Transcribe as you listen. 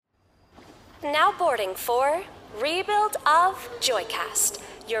Now boarding for Rebuild of Joycast,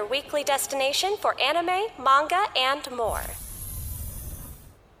 your weekly destination for anime, manga, and more.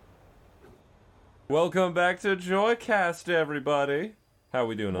 Welcome back to Joycast, everybody. How are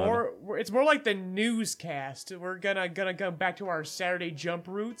we doing, It's more like the newscast. We're gonna go back to our Saturday Jump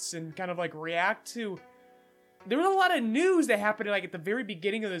roots and kind of like react to. There was a lot of news that happened like at the very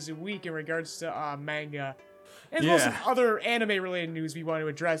beginning of this week in regards to manga, and some other anime-related news we want to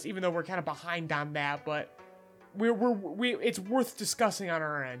address. Even though we're kind of behind on that, but it's worth discussing on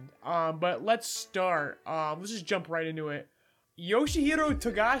our end. But let's start. Let's just jump right into it. Yoshihiro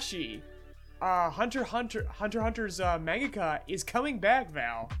Togashi, Hunter Hunter's mangaka, is coming back,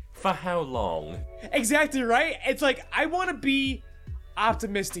 Val. For how long? Exactly right. It's like I want to be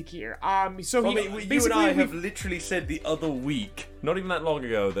optimistic here. You and I have literally said the other week, not even that long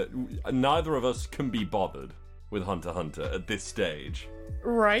ago, that neither of us can be bothered with Hunter Hunter at this stage.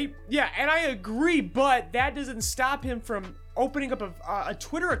 Right. Yeah, and I agree, but that doesn't stop him from opening up a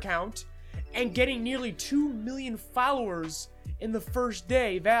Twitter account and getting nearly 2 million followers in the first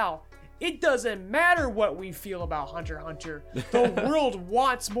day, Val. It doesn't matter what we feel about Hunter Hunter. The world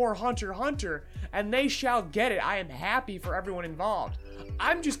wants more Hunter Hunter, and they shall get it. I am happy for everyone involved.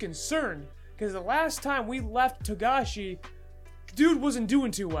 I'm just concerned, because the last time we left Togashi, dude wasn't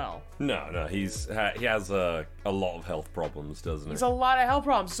doing too well. No, he has a lot of health problems, doesn't he? He's a lot of health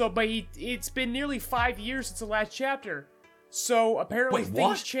problems. But it's been nearly 5 years since the last chapter. So apparently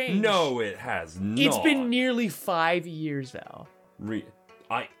things changed. No, it has not. It's been nearly 5 years, Val.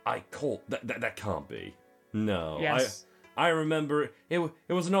 I call that can't be. No. Yes. I remember it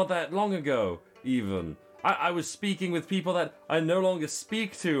was not that long ago, even. I was speaking with people that I no longer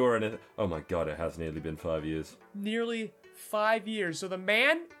speak to or anything. Oh my god, it has nearly been 5 years. Nearly 5 years. So the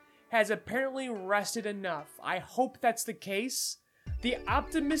man has apparently rested enough. I hope that's the case. The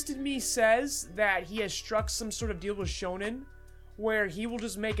optimist in me says that he has struck some sort of deal with Shonen where he will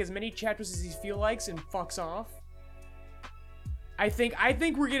just make as many chapters as he feels likes and fucks off. I think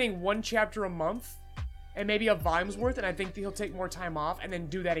we're getting one chapter a month and maybe a volume's worth, and I think he'll take more time off and then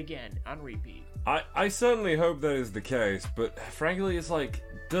do that again on repeat. I certainly hope that is the case, but frankly, it's like,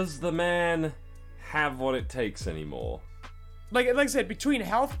 does the man have what it takes anymore? Like I said, between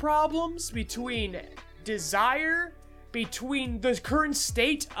health problems, between desire, between the current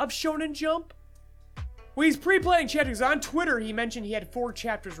state of Shonen Jump, well, he's pre-planning chapters. On Twitter, he mentioned he had 4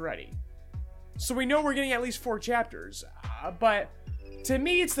 chapters ready. So we know we're getting at least 4 chapters. But to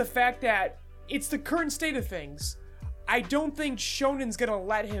me, it's the fact that it's the current state of things. I don't think Shonen's gonna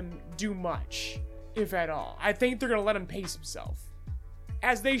let him do much, if at all. I think they're gonna let him pace himself.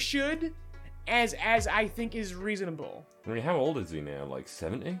 As they should, as I think is reasonable. I mean, how old is he now? Like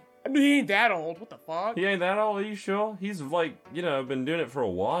 70? I mean, he ain't that old. What the fuck? He ain't that old, are you sure? He's like, been doing it for a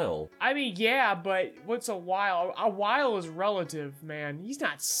while. I mean, yeah, but what's a while? A while is relative, man. He's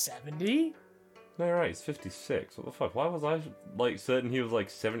not 70. No, you're right, he's 56. What the fuck? Why was I, certain he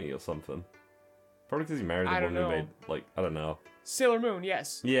was, 70 or something? Probably because he married the woman who made, I don't know. Sailor Moon,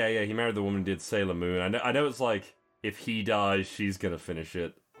 yes. Yeah, he married the woman who did Sailor Moon. I know it's if he dies, she's gonna finish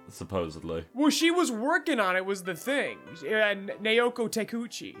it, supposedly. Well, she was working on it, was the thing. And Naoko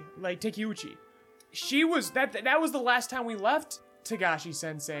Takeuchi. She was, that was the last time we left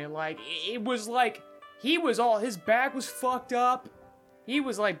Togashi-sensei. It was his back was fucked up. He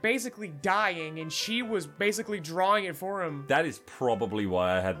was basically dying, and she was basically drawing it for him. That is probably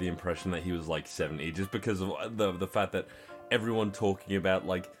why I had the impression that he was 70, just because of the fact that everyone talking about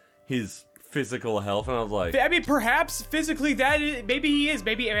his physical health, and I was like, I mean, perhaps physically maybe he is.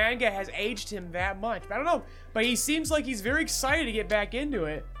 Maybe manga has aged him that much. I don't know, but he seems like he's very excited to get back into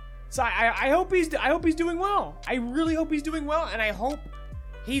it. So I hope he's doing well. I really hope he's doing well, and I hope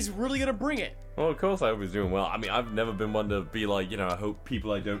he's really gonna bring it. Well, of course I hope he's doing well. I mean, I've never been one to be I hope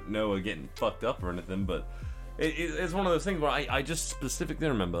people I don't know are getting fucked up or anything, but it's one of those things where I just specifically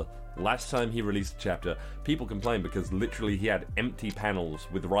remember last time he released a chapter, people complained because literally he had empty panels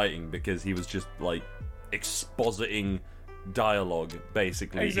with writing because he was just, expositing dialogue,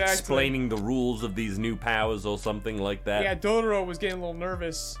 basically. Exactly. Explaining the rules of these new powers or something like that. Yeah, Dororo was getting a little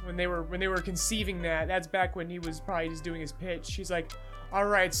nervous when they were conceiving that. That's back when he was probably just doing his pitch. He's like,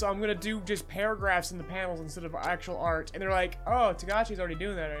 alright, so I'm gonna do just paragraphs in the panels instead of actual art. And they're like, oh, Togashi's already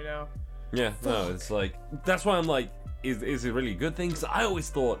doing that right now. Yeah, no, it's that's why I'm is it really a good thing? Because I always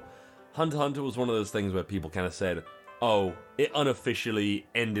thought Hunter x Hunter was one of those things where people kind of said, oh, it unofficially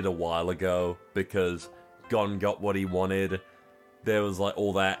ended a while ago because Gon got what he wanted. There was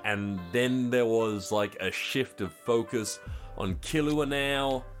all that, and then there was a shift of focus on Killua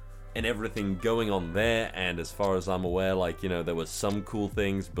now. and everything going on there, and as far as I'm aware, like, you know, there were some cool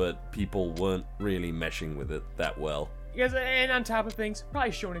things, but people weren't really meshing with it that well. Because, and on top of things,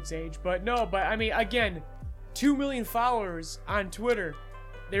 probably Shonen's age, but I mean, again, 2 million followers on Twitter.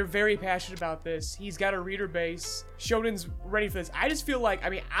 They're very passionate about this. He's got a reader base. Shonen's ready for this. I just feel like, I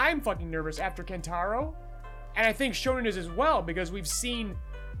mean, I'm fucking nervous after Kentaro, and I think Shonen is as well, because we've seen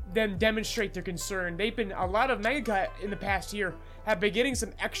them demonstrate their concern. A lot of manga in the past year have been getting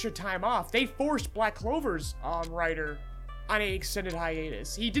some extra time off. They forced Black Clover's writer on an extended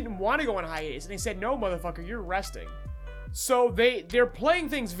hiatus. He didn't want to go on hiatus, and they said, no, motherfucker, you're resting. So they're playing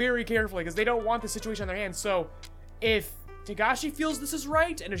things very carefully, because they don't want the situation on their hands. So if Togashi feels this is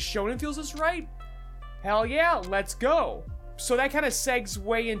right, and if Shonen feels this right, hell yeah, let's go. So that kind of segues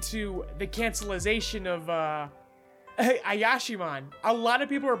into the cancelization of Ayashimon. A lot of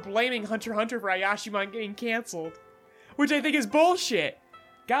people are blaming Hunter x Hunter for Ayashimon getting canceled, which I think is bullshit.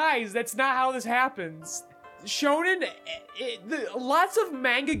 Guys, that's not how this happens. Shonen, lots of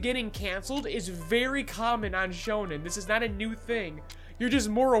manga getting canceled is very common on Shonen. This is not a new thing. You're just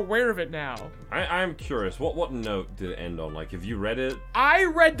more aware of it now. I'm curious, what note did it end on? Like, have you read it? I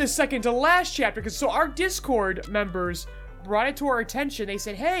read the second to last chapter, because so our Discord members brought it to our attention. They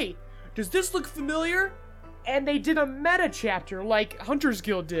said, hey, does this look familiar? And they did a meta chapter like Hunter's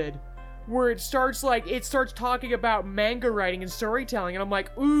Guild did, where it starts talking about manga writing and storytelling, and I'm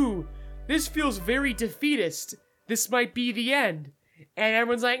like, ooh, this feels very defeatist. This might be the end. And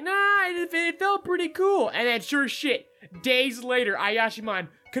everyone's like, nah, it felt pretty cool. And then sure as shit, days later, Ayashimon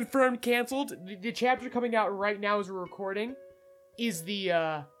confirmed canceled. The chapter coming out right now as we're recording is the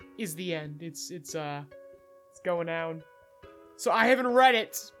end. It's going down. So I haven't read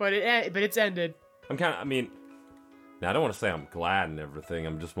it, but it's ended. I mean, now I don't want to say I'm glad and everything.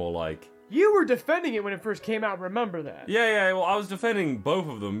 I'm just more like, you were defending it when it first came out, remember that? Yeah, well, I was defending both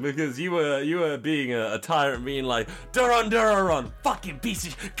of them, because you were being a tyrant, being like, Duran, fucking piece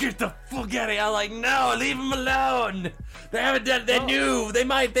of shit, get the fuck out of here. I'm like, no, leave them alone. They haven't done, they're new, they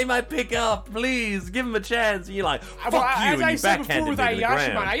might pick up, please, give them a chance. And you're like, fuck you, and you backhanded me to the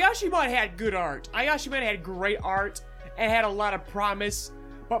ground. Ayashimon had good art. Ayashimon had great art, and had a lot of promise.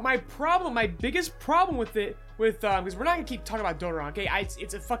 But my biggest problem with it, because we're not gonna keep talking about Doron, okay?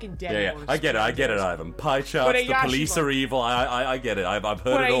 It's a fucking dead horse. I get it, Ivan. Pie charts, the police are evil. I get it. I've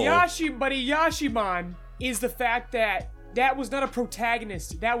heard it all. But Ayashimon is the fact that was not a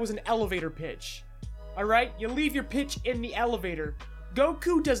protagonist. That was an elevator pitch. All right, you leave your pitch in the elevator.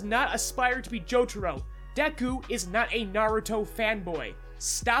 Goku does not aspire to be Jotaro. Deku is not a Naruto fanboy.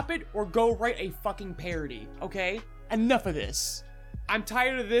 Stop it or go write a fucking parody, okay? Enough of this. I'm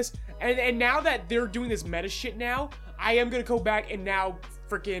tired of this, and now that they're doing this meta shit now, I am gonna go back and now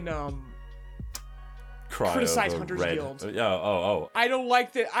freaking criticize Hunter's Guild. Oh. I don't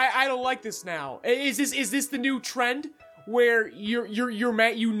like that. I don't like this now. Is this the new trend where your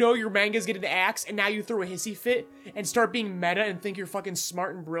manga's getting axed, and now you throw a hissy fit and start being meta and think you're fucking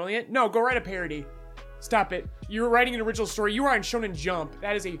smart and brilliant? No, go write a parody. Stop it. You're writing an original story. You are on Shonen Jump.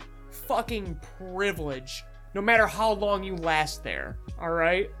 That is a fucking privilege. No matter how long you last there, all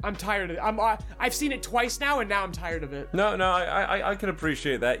right? I'm tired of it. I've seen it twice now, and now I'm tired of it. No, I can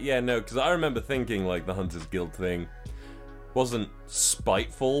appreciate that. Yeah, no, because I remember thinking, like, the Hunter's Guild thing wasn't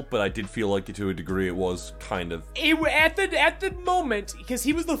spiteful, but I did feel like, to a degree, it was kind of... At the moment, because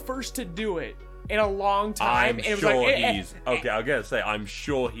he was the first to do it in a long time. I'm sure he's... Okay, I gotta say, I'm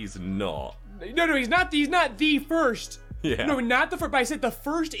sure he's not. No, he's not the first. Yeah. No, not the first, but I said the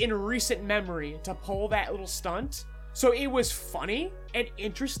first in recent memory to pull that little stunt. So it was funny and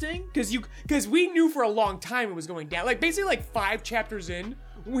interesting, because we knew for a long time it was going down. Like, basically, like 5 chapters in,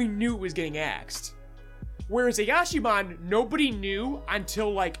 we knew it was getting axed. Whereas Ayashimon, nobody knew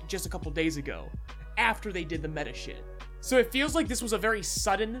until, like, just a couple days ago, after they did the meta shit. So it feels like this was a very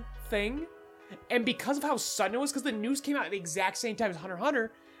sudden thing, and because of how sudden it was, because the news came out at the exact same time as Hunter x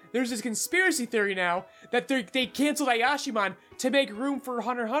Hunter, there's this conspiracy theory now that they canceled Ayashimon to make room for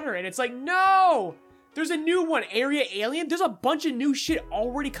Hunter x Hunter, and it's like, no! There's a new one, Area Alien. There's a bunch of new shit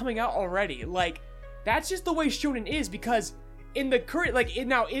already coming out already. Like, that's just the way Shonen is, because in the current,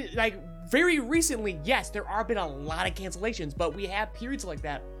 very recently, yes, there have been a lot of cancellations, but we have periods like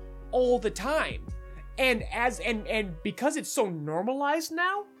that all the time. And because it's so normalized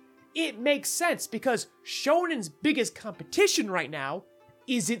now, it makes sense, because Shonen's biggest competition right now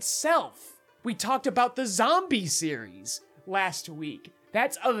is itself. We talked about the zombie series last week.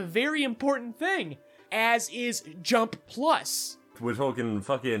 That's a very important thing, as is Jump Plus. We're talking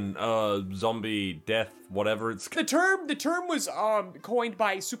fucking zombie death, whatever it's... The term was coined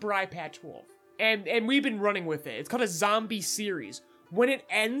by Super Eye Patch Wolf, and we've been running with it. It's called a zombie series. when it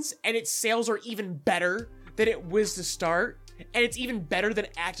ends and its sales are even better than it was to start, and it's even better than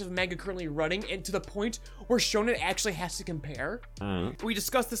active manga currently running, and to the point where Shonen actually has to compare. We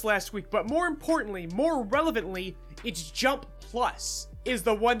discussed this last week, but more importantly, more relevantly, it's Jump Plus is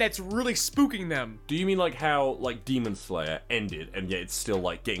the one that's really spooking them. Do you mean like how like Demon Slayer ended and yet it's still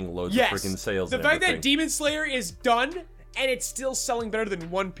like getting loads of freaking sales? The and fact everything? that Demon Slayer is done and it's still selling better than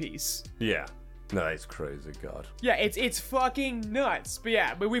One Piece. Yeah. No, that's crazy, God. Yeah, it's fucking nuts.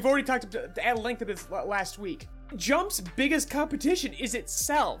 But we've already talked at length of this last week. Jump's biggest competition is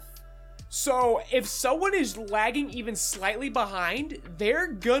itself. So if someone is lagging even slightly behind, they're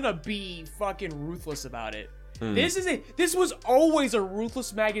gonna be fucking ruthless about it. This was always a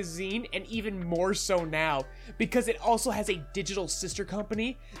ruthless magazine, and even more so now, because it also has a digital sister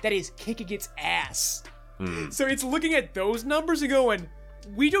company that is kicking its ass. So it's looking at those numbers and going,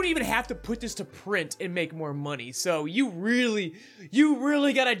 we don't even have to put this to print and make more money. So you really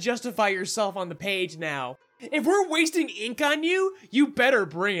gotta justify yourself on the page now. If we're wasting ink on you, you better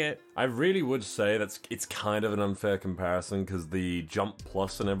bring it. I really would say it's kind of an unfair comparison because the Jump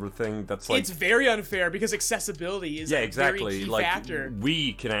Plus and everything, that's like... It's very unfair because accessibility is a very key factor.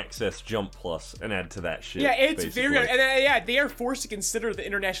 We can access Jump Plus and add to that shit. Yeah, it's basically. very... And they are forced to consider the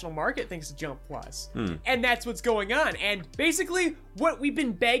international market thanks to Jump Plus. And that's what's going on. And basically, what we've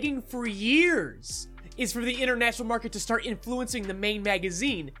been begging for years is for the international market to start influencing the main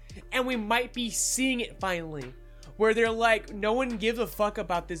magazine. And we might be seeing it finally. Where they're like, no one gives a fuck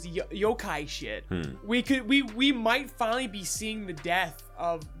about this yokai shit. We might finally be seeing the death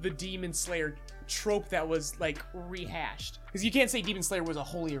of the Demon Slayer trope that was like rehashed. Because you can't say Demon Slayer was a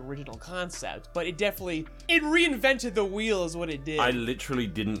wholly original concept, but it reinvented the wheel is what it did. I literally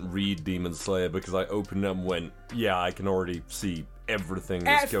didn't read Demon Slayer because I opened it and went, yeah, I can already see everything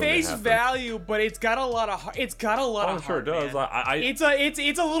that's going to happen. At face value, but it's got a lot of I'm sure it does.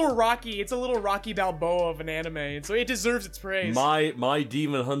 It's a little Rocky. It's a little Rocky Balboa of an anime, and so it deserves its praise. My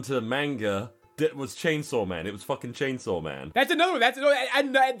Demon Hunter manga was Chainsaw Man. It was fucking Chainsaw Man.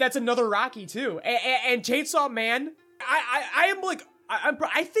 That's another Rocky too. And Chainsaw Man,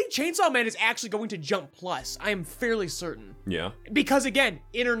 I think Chainsaw Man is actually going to Jump Plus. I am fairly certain. Yeah. Because again,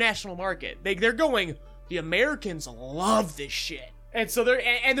 international market. They're going, the Americans love this shit. And so they're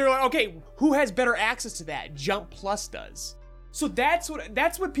like, okay, who has better access to that? Jump Plus does. So that's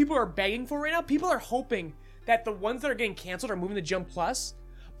what people are begging for right now. People are hoping that the ones that are getting canceled are moving to Jump Plus.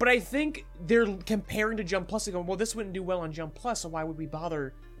 But I think they're comparing to Jump Plus and going, well, this wouldn't do well on Jump Plus, so why would we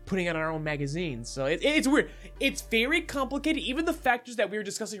bother putting it on our own magazine? So it's weird. It's very complicated. Even the factors that we're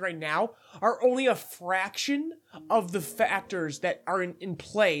discussing right now are only a fraction of the factors that are in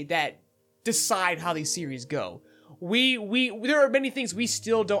play that decide how these series go. There are many things we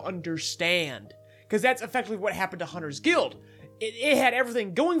still don't understand, because that's effectively what happened to Hunter's Guild. It had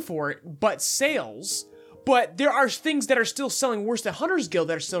everything going for it but sales, but there are things that are still selling worse than Hunter's Guild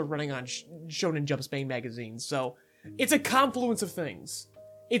that are still running on Shonen Jump's main magazines. So it's a confluence of things.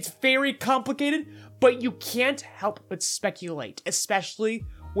 It's very complicated, but you can't help but speculate, especially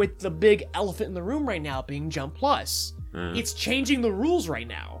with the big elephant in the room right now being Jump Plus. It's changing the rules right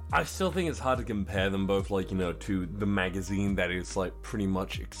now. I still think it's hard to compare them both, to the magazine that is, pretty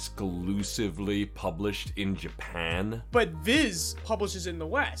much exclusively published in Japan. But Viz publishes in the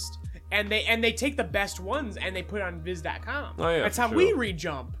West. And they take the best ones and they put it on Viz.com. Oh, yeah, that's how sure. we read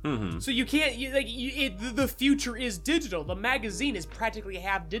Jump. So you can't, the future is digital. The magazine is practically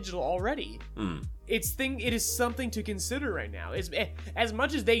half digital already. It is something to consider right now. As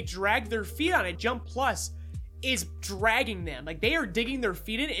much as they drag their feet on it, Jump Plus is dragging them. They are digging their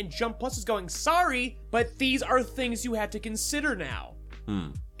feet in, and Jump Plus is going, sorry, but these are things you have to consider now.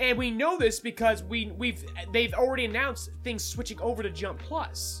 And we know this because they've already announced things switching over to Jump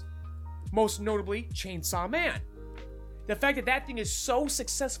Plus. Most notably, Chainsaw Man. The fact that thing is so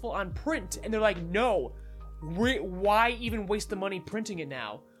successful on print, and they're like, no, why even waste the money printing it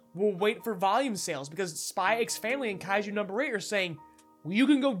now? We'll wait for volume sales, because Spy X Family and Kaiju number 8 are saying, well, you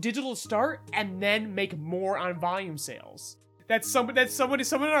can go digital to start and then make more on volume sales. Someone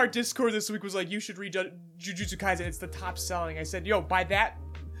in our Discord this week was like, you should read Jujutsu Kaisen, it's the top selling. I said, yo, by that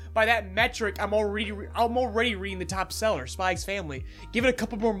metric, I'm already reading the top seller, Spy X Family. Give it a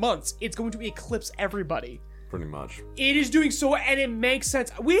couple more months, it's going to eclipse everybody. Pretty much. It is doing so, and it makes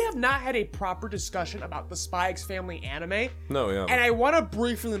sense. We have not had a proper discussion about the Spy X Family anime. No, yeah. And I want to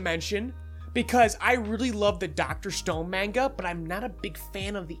briefly mention, because I really love the Dr. Stone manga, but I'm not a big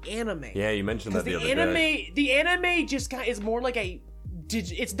fan of the anime. Yeah, you mentioned that the other day. The anime just is more like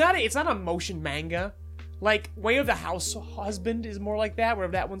it's not a motion manga. Like, Way of the House Husband is more like that,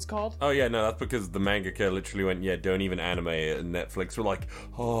 whatever that one's called. Oh yeah, no, that's because the mangaka literally went, yeah, don't even animate it, and Netflix were like,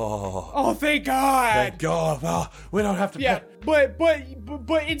 oh, thank God. thank God, we don't have to Yeah, pay.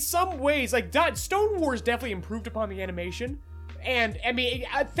 but in some ways, like, Stone Wars definitely improved upon the animation. And, I mean,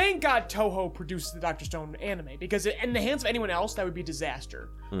 thank God Toho produces the Dr. Stone anime, because in the hands of anyone else, that would be a disaster.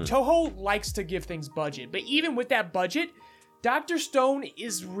 Toho likes to give things budget, but even with that budget, Dr. Stone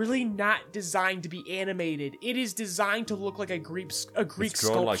is really not designed to be animated. It is designed to look like a Greek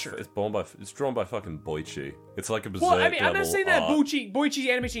sculpture. It's drawn by fucking Boichi. It's like a berserk Well, I mean, I'm not saying that art. Boichi's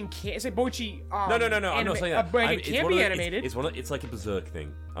animation can't say Boichi. No, I'm not saying that. It can't be animated. It's like a berserk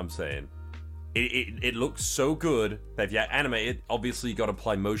thing. I'm saying. It looks so good that if you animate it, obviously you got to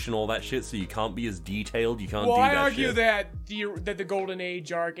apply motion, all that shit, so you can't be as detailed. You can't do that shit. Well, I argue that the Golden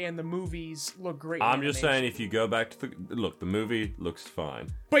Age arc and the movies look great. I'm just saying, if you go back to the movie looks fine.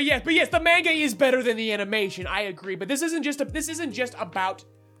 But yes, the manga is better than the animation. I agree, but this isn't just about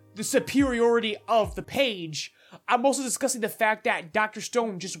the superiority of the page. I'm also discussing the fact that Dr.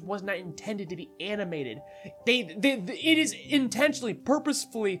 Stone just was not intended to be animated. It is intentionally,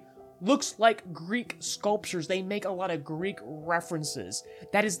 purposefully looks like Greek sculptures. They make a lot of Greek references.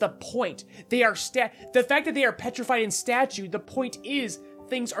 That is the point. They are the fact that they are petrified in statue, the point is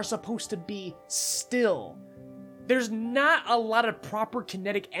things are supposed to be still. There's not a lot of proper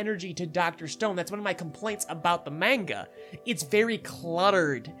kinetic energy to Dr. Stone. That's one of my complaints about the manga. It's very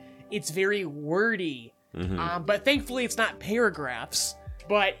cluttered. It's very wordy. But thankfully it's not paragraphs.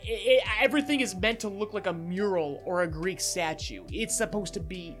 But everything is meant to look like a mural or a Greek statue. It's supposed to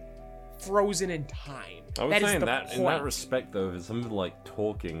be frozen in time. I was saying that point. in that respect, though, if it's something like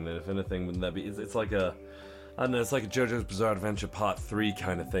talking, then if anything, wouldn't that be? It's like a, I don't know, it's like a JoJo's Bizarre Adventure Part 3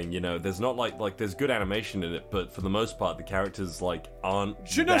 kind of thing. You know, there's not like there's good animation in it, but for the most part, the characters like aren't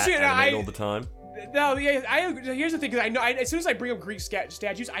animated all the time. No, yeah, here's the thing, because I know, as soon as I bring up Greek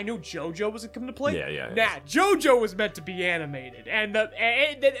statues, I know JoJo was coming to play. Yeah. Nah, JoJo was meant to be animated, and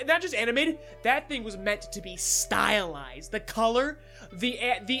not just animated, that thing was meant to be stylized. The color, the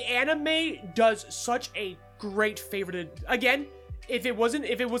anime does such a great favor to, again, if it was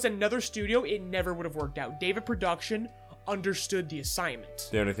another studio, it never would have worked out. David Production understood the assignment.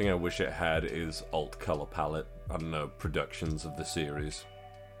 The only thing I wish it had is alt color palette. I don't know, productions of the series.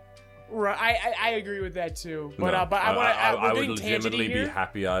 Right, I agree with that too. But No, I would legitimately legitimately be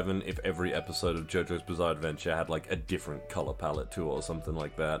happy, Ivan, if every episode of JoJo's Bizarre Adventure had like a different color palette too, or something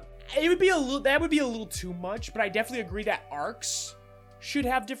like that. It would be that would be a little too much, but I definitely agree that arcs should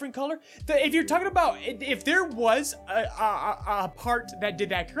have different color. If you're talking about, if there was a part that did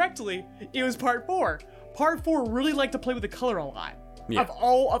that correctly, it was part 4. Part 4 really liked to play with the color a lot. Yeah. Of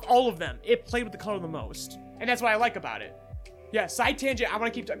all of them, it played with the color the most, and that's what I like about it. Yeah, side tangent. I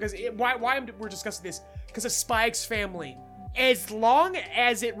want to keep because we're discussing this because of Spy X Family. As long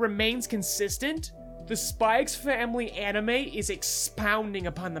as it remains consistent, the Spy X Family anime is expounding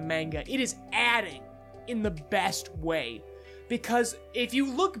upon the manga. It is adding in the best way. Because if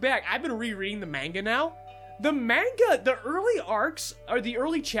you look back, I've been rereading the manga now. The manga, the early arcs or the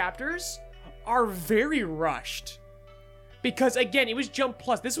early chapters are very rushed. Because again, it was Jump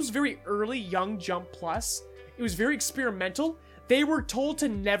Plus. This was very early, young Jump Plus. It was very experimental. They were told to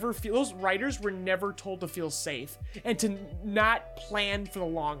never feel, those writers were never told to feel safe and to not plan for the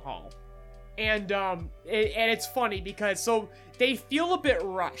long haul. And it's funny because so they feel a bit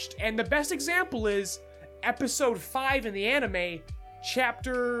rushed. And the best example is episode 5 in the anime,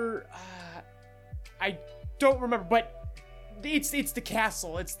 chapter I don't remember, but it's the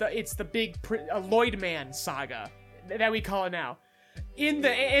castle. It's the big Lloyd Man saga that we call it now. In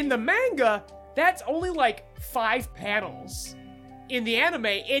the manga, that's only like 5 panels. In the anime,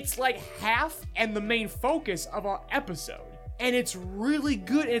 it's like half and the main focus of our episode. And it's really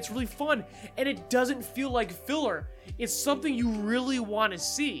good, and it's really fun, and it doesn't feel like filler. It's something you really want to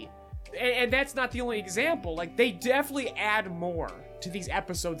see. And that's not the only example. Like, they definitely add more to these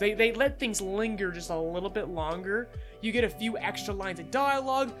episodes. They let things linger just a little bit longer. You get a few extra lines of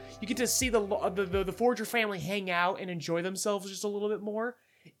dialogue. You get to see the Forger family hang out and enjoy themselves just a little bit more.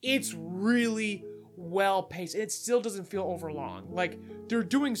 It's really well paced, and it still doesn't feel overlong. Like, they're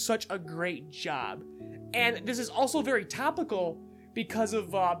doing such a great job. And this is also very topical because of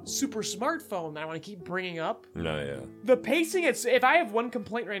Super Smartphone that I want to keep bringing up. No, yeah. The pacing, if I have one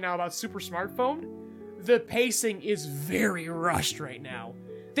complaint right now about Super Smartphone, the pacing is very rushed right now.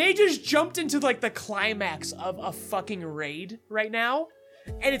 They just jumped into like the climax of a fucking raid right now,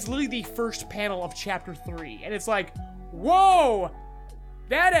 and it's literally the first panel of chapter 3, and it's like, whoa,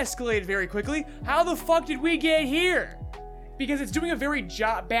 that escalated very quickly. How the fuck did we get here? because it's doing a very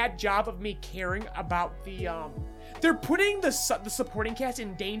bad job of me caring about the they're putting the supporting cast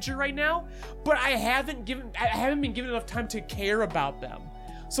in danger right now, but I haven't been given enough time to care about them.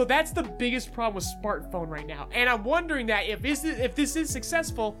 So that's the biggest problem with Smartphone right now. And I'm wondering that if this is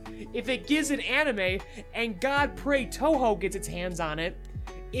successful, if it gives an anime, and God pray Toho gets its hands on it,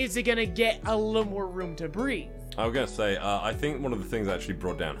 is it gonna get a little more room to breathe? I was gonna say, I think one of the things that actually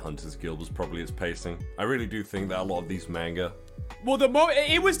brought down Hunter's Guild was probably its pacing. I really do think that a lot of these manga, well, the moment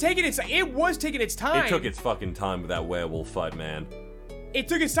it was taking its time. it took its fucking time with that werewolf fight, man. It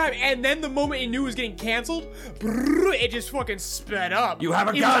took its time, and then the moment it knew it was getting canceled, it just fucking sped up. You have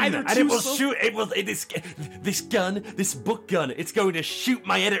a gun, and it will shoot. This book gun, it's going to shoot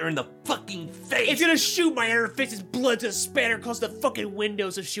my editor in the fucking face. It's gonna shoot my editor face's blood to spatter across the fucking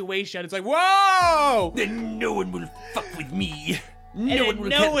windows of Shueisha. It's like, whoa! Then no one will fuck with me. No one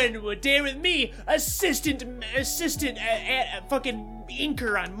will dare with me, assistant, fucking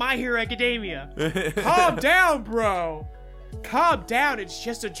inker on My Hero Academia. Calm down, bro. Calm down. It's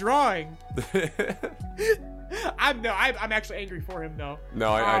just a drawing. I'm actually angry for him though.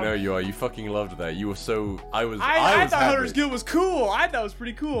 No, I know you are. You fucking loved that. You were so. I thought Hunter's Guild was cool. I thought it was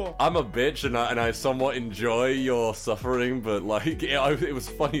pretty cool. I'm a bitch, and I somewhat enjoy your suffering, but like it was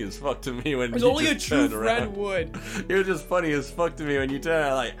funny as fuck to me when you only just a true turned friend around. would. It was just funny as fuck to me when you turned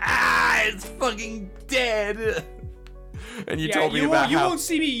around like, it's fucking dead. And you told me about you how... won't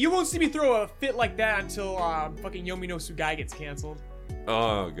see me throw a fit like that until fucking Yomi no Tsugai gets canceled.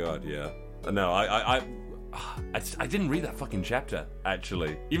 Oh god, yeah. No, I didn't read that fucking chapter,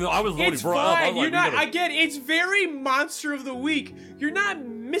 actually. Even though I was already brought up. It's fine. You're not. Again, it's very Monster of the Week. You're not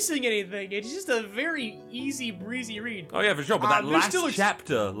missing anything. It's just a very easy, breezy read. Oh yeah, for sure. But that last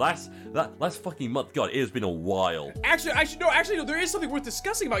chapter, last fucking month, God, it has been a while. Actually, no. There is something worth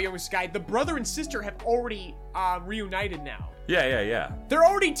discussing about Yomi Sky. The brother and sister have already reunited now. Yeah. They're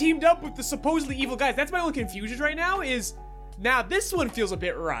already teamed up with the supposedly evil guys. That's my only confusion right now. Is now this one feels a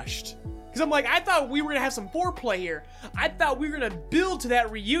bit rushed. Because I'm like, I thought we were going to have some foreplay here. I thought we were going to build to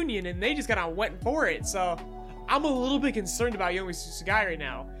that reunion, and they just kind of went for it. So I'm a little bit concerned about Yomi Tsugai right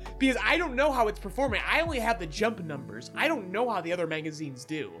now. Because I don't know how it's performing. I only have the Jump numbers. I don't know how the other magazines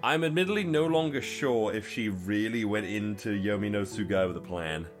do. I'm admittedly no longer sure if she really went into Yomi no Tsugai with a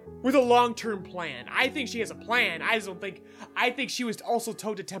plan. With a long-term plan. I think she has a plan. I think she was also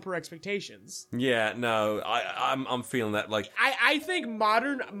told to temper expectations. Yeah, no, I'm feeling that, like... I think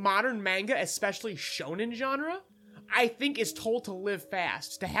modern manga, especially shonen genre, I think is told to live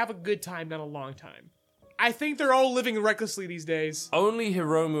fast, to have a good time, not a long time. I think they're all living recklessly these days. Only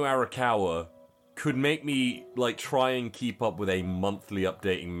Hiromu Arakawa could make me, like, try and keep up with a monthly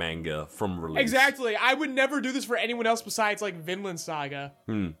updating manga from release. Exactly. I would never do this for anyone else besides, like, Vinland Saga.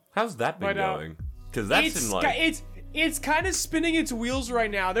 How's that been going? Because that's in, like... It's kind of spinning its wheels right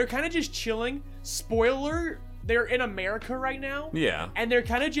now. They're kind of just chilling. Spoiler, they're in America right now. Yeah. And they're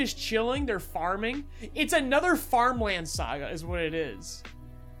kind of just chilling. They're farming. It's another farmland saga is what it is.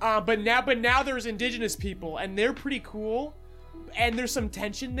 But now there's indigenous people, and they're pretty cool. And there's some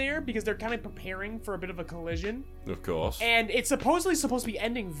tension there because they're kind of preparing for a bit of a collision. Of course. And it's supposed to be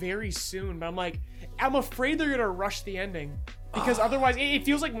ending very soon, but I'm afraid they're gonna rush the ending. Because otherwise, it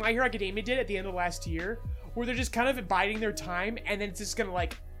feels like My Hero Academia did at the end of last year, where they're just kind of biding their time, and then it's just gonna,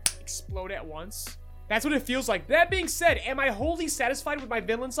 like, explode at once. That's what it feels like. That being said, am I wholly satisfied with my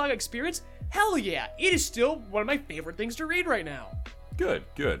Vinland Saga experience? Hell yeah. It is still one of my favorite things to read right now. Good.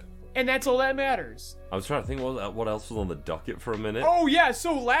 And that's all that matters. I was trying to think what else was on the docket for a minute. Oh yeah,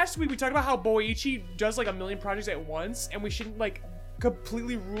 so last week we talked about how Boichi does like a million projects at once, and we shouldn't like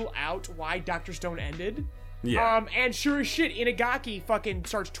completely rule out why Dr. Stone ended. Yeah. And sure as shit, Inagaki fucking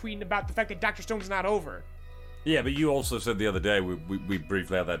starts tweeting about the fact that Dr. Stone's not over. Yeah, but you also said the other day, we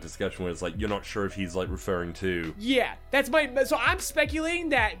briefly had that discussion where it's like, you're not sure if he's like referring to... Yeah, so I'm speculating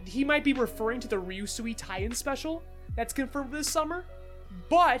that he might be referring to the Ryusui tie-in special that's confirmed this summer.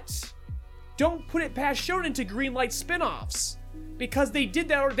 But don't put it past Shonen to greenlight spin-offs, because they did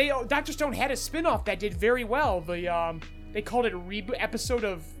that. Or Dr. Stone had a spin-off that did very well. They called it a reboot episode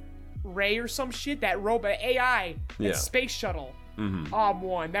of Ray or some shit. That robot AI, that space shuttle,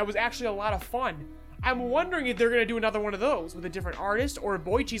 one that was actually a lot of fun. I'm wondering if they're gonna do another one of those with a different artist, or if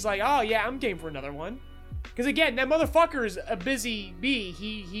Boichi's like, oh yeah, I'm game for another one. Because again, that motherfucker is a busy bee.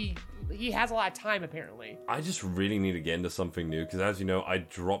 He has a lot of time, apparently. I just really need to get into something new, because as you know, I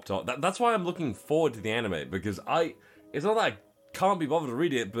dropped off. That's why I'm looking forward to the anime, because it's not that I can't be bothered to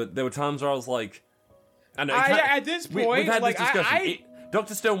read it, but there were times where I was like... At this point, we've had like, this discussion.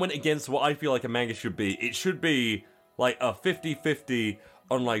 Dr. Stone went against what I feel like a manga should be. It should be like a 50-50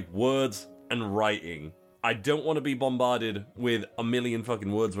 on like words and writing. I don't want to be bombarded with a million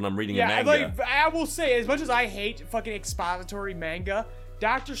fucking words when I'm reading a Yeah, manga. like, I will say, as much as I hate fucking expository manga,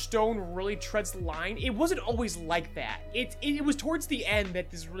 Dr. Stone really treads the line. It wasn't always like that. It was towards the end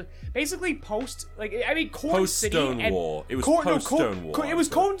that this really, basically Corn City Post-Stone and War. It was Corn- no, post-Stone War, It was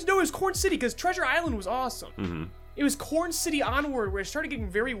I'd say. Corn. No, it was Corn City because Treasure Island was awesome. Mm-hmm. It was Corn City onward where it started getting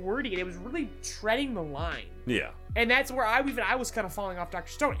very wordy and it was really treading the line. Yeah. And that's where I was kind of falling off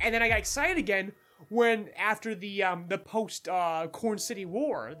Dr. Stone. And then I got excited again when after the post Corn City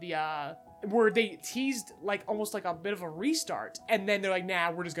War, where they teased like almost like a bit of a restart, and then they're like,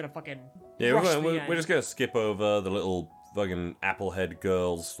 nah, we're just gonna fucking rush the we're end. just gonna skip over the little fucking Applehead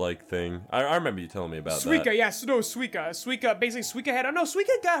girls like thing. I remember you telling me about Suika, that. yes, no, Suika.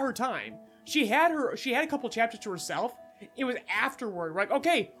 Suika got her time. She had a couple chapters to herself. It was afterward. We're like,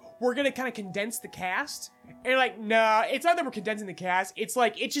 okay, we're gonna kind of condense the cast. And like, nah, it's not that we're condensing the cast. It's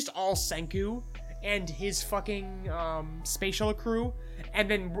like, it's just all Senku and his fucking space shuttle crew. And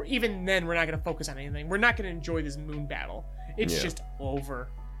then, even then, we're not gonna focus on anything. We're not gonna enjoy this moon battle. It's just over.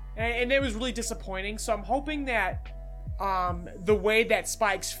 And it was really disappointing. So I'm hoping that the way that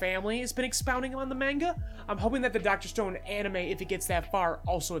Spike's family has been expounding on the manga, I'm hoping that the Dr. Stone anime, if it gets that far,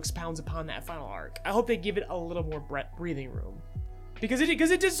 also expounds upon that final arc. I hope they give it a little more breathing room. Because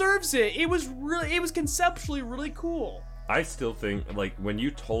it deserves it. It was conceptually really cool. I still think, like, when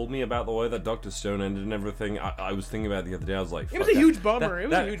you told me about the way that Dr. Stone ended and everything, I was thinking about it the other day. I was like, It was a huge bummer.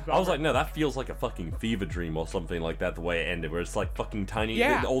 I was like, no, that feels like a fucking fever dream or something like that, the way it ended, where it's like fucking tiny,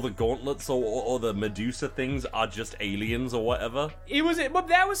 Yeah. all the gauntlets or the Medusa things are just aliens or whatever. But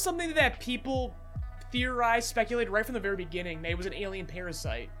that was something that people theorized, speculated right from the very beginning. That it was an alien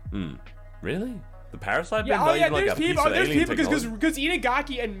parasite. Really? The parasite Yeah, been made like there's a piece people of alien technology? because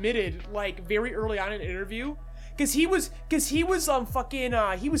Inagaki admitted like very early on in an interview, because he was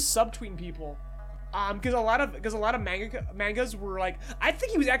subtweeting people, because a lot of mangas were like, I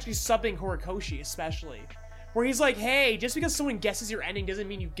think he was actually subbing Horikoshi especially, where he's like, hey, just because someone guesses your ending doesn't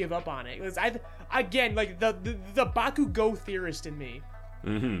mean you give up on it. Because again, like the Bakugo theorist in me,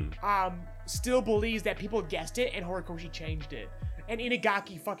 still believes that people guessed it and Horikoshi changed it. And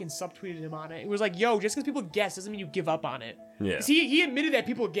Inagaki fucking subtweeted him on it. It was like, yo, just because people guess doesn't mean you give up on it. Yeah. 'Cause he admitted that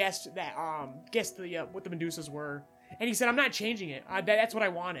people guessed what the Medusas were. And he said, I'm not changing it. That's what I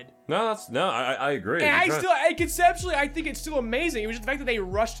wanted. I agree. And conceptually, I think it's still amazing. It was just the fact that they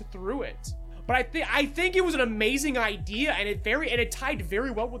rushed through it. But I think it was an amazing idea, and it tied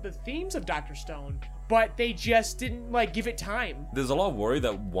very well with the themes of Dr. Stone. But they just didn't like give it time. There's a lot of worry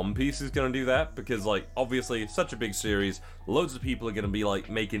that One Piece is going to do that, because, like, obviously, it's such a big series, loads of people are going to be, like,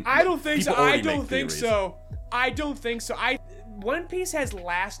 making... I don't think so. people already I don't make think theories. so. I don't think so. One Piece has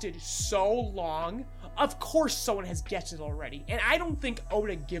lasted so long. Of course someone has guessed it already. And I don't think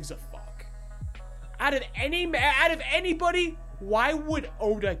Oda gives a fuck. Out of anybody, why would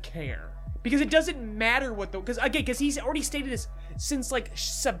Oda care? Because it doesn't matter what because he's already stated this since like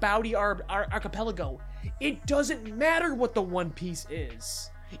Sabaudi Archipelago. It doesn't matter what the One Piece is.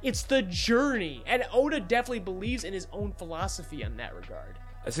 It's the journey. And Oda definitely believes in his own philosophy in that regard.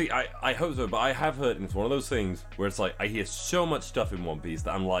 See, I hope so, but I have heard, and it's one of those things where it's like, I hear so much stuff in One Piece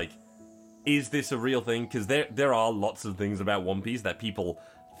that I'm like, is this a real thing? Because there are lots of things about One Piece that people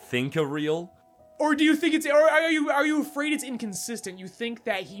think are real. Or do you think are you afraid it's inconsistent? You think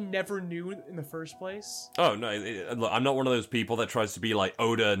that he never knew in the first place? Oh, no, look, I'm not one of those people that tries to be like,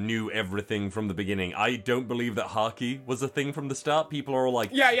 Oda knew everything from the beginning. I don't believe that Haki was a thing from the start. People are all like,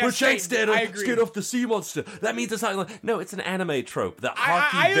 Yeah, but same. Shanks scared off the sea monster. That means it's not like... No, it's an anime trope that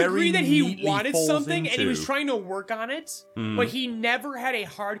Haki I very agree that he neatly wanted falls something into. and he was trying to work on it, but he never had a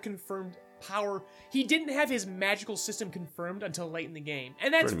hard confirmed power. He didn't have his magical system confirmed until late in the game,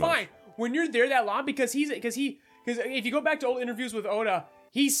 and that's Pretty much. fine when you're there that long, because if you go back to old interviews with Oda,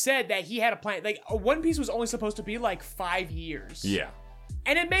 he said that he had a plan. Like, One Piece was only supposed to be like 5 years. Yeah.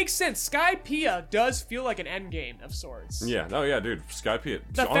 And it makes sense. Skypiea does feel like an endgame of sorts. Yeah, no, yeah, dude, Skypiea.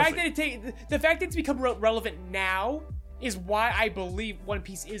 The fact that it's become relevant now is why I believe One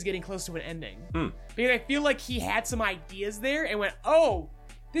Piece is getting close to an ending. Because I feel like he had some ideas there and went, oh,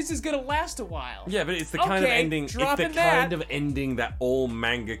 this is gonna last a while. Yeah, but it's the kind of ending. It's the dropping kind of ending that all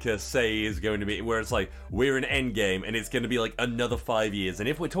mangaka say is going to be, where it's like, we're an endgame, and it's going to be like another 5 years. And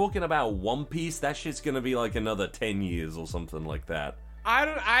if we're talking about One Piece, that shit's going to be like another 10 years or something like that.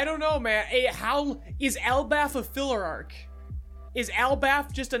 I don't know, man. How is Elbaf a filler arc? Is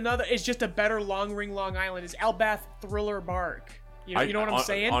Elbaf just a better Long Ring Long Island? Is Elbaf Thriller Bark? You know what I'm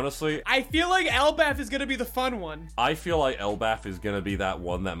saying? Honestly, I feel like Elbaf is gonna be the fun one. I feel like Elbaf is gonna be that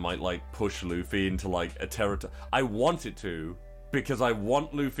one that might like push Luffy into like a territory. I want it to, because I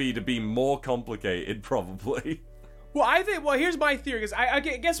want Luffy to be more complicated, probably. Well, here's my theory, because I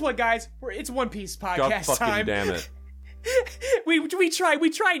guess what, guys? It's One Piece podcast God fucking time. damn it. we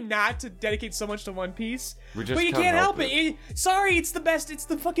try not to dedicate so much to One Piece, We just but you can't can't help help it. Sorry, it's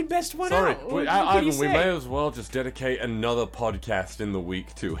the fucking best one Sorry, out. Ivan, we may as well just dedicate another podcast in the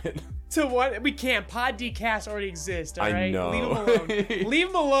week to it. To what? We can't. Podcast already exists, alright? I know. Leave him alone. Leave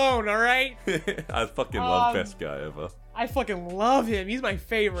him alone, alright? I fucking love best guy ever. I fucking love him. He's my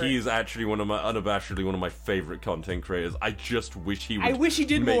favorite. He's actually unabashedly one of my favorite content creators. I just wish he would. I wish he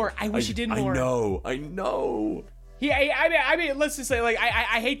did more. I wish he did more. I know. I mean, let's just say, like,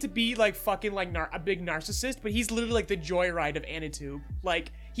 I hate to be, like, fucking, like, a big narcissist, but he's literally, like, the joyride of Anitube.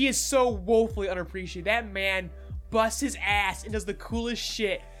 Like, he is so woefully unappreciated. That man busts his ass and does the coolest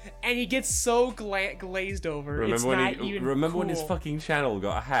shit, and he gets so glazed over. Remember when his fucking channel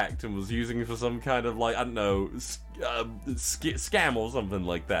got hacked and was using it for some kind of, like, I don't know, scam or something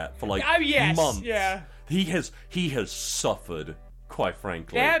like that for, like, months? Yeah. He has suffered. Quite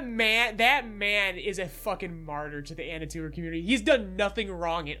frankly, that man is a fucking martyr to the Anituber community. He's done nothing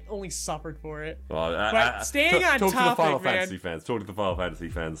wrong and only suffered for it. But staying on topic, man. Talk to the Final Fantasy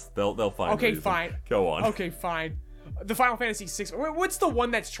fans. They'll find. Okay, reason. fine. Go on. Okay, fine. The Final Fantasy 6. What's the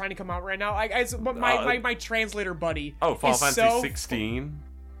one that's trying to come out right now? My translator buddy. Oh, Final Fantasy 16.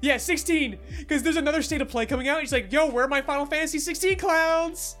 Yeah, 16. Because there's another State of Play coming out. He's like, yo, where are my Final Fantasy 16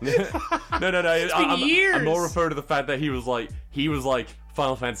 clowns? No. It's been years. I'm more referring to the fact that he was like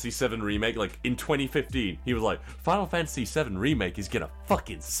Final Fantasy 7 Remake, like in 2015. He was like, Final Fantasy 7 Remake is gonna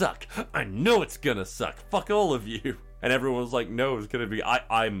fucking suck. I know it's gonna suck. Fuck all of you. And everyone was like, no, it's gonna be.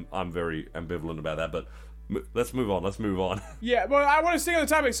 I'm very ambivalent about that, but let's move on. Yeah, well, I want to stay on the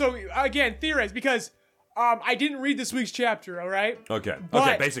topic. So again, theorize, because I didn't read this week's chapter, all right? Okay.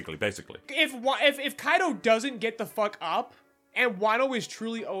 But Basically. If Kaido doesn't get the fuck up and Wano is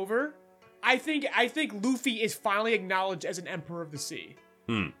truly over, I think Luffy is finally acknowledged as an Emperor of the Sea.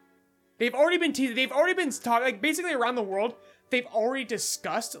 They've already been teased. They've already been talking, like, basically around the world. They've already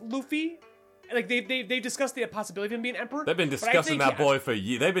discussed Luffy. Like, they've discussed the possibility of him being emperor. They've been discussing that boy for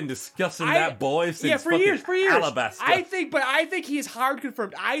years. They've been discussing that boy since for years. Alabasta. I think he is hard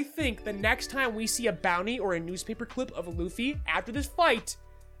confirmed. I think the next time we see a bounty or a newspaper clip of Luffy after this fight,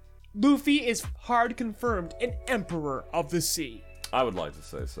 Luffy is hard confirmed an Emperor of the Sea. I would like to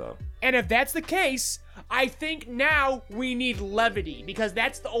say so. And if that's the case, I think now we need levity, because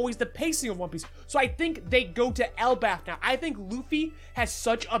that's always the pacing of One Piece. So I think they go to Elbaf now. I think Luffy has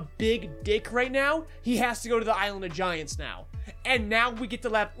such a big dick right now, he has to go to the Island of Giants now. And now we get to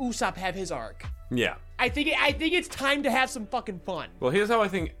let Usopp have his arc. Yeah. I think it's time to have some fucking fun. Well, here's how I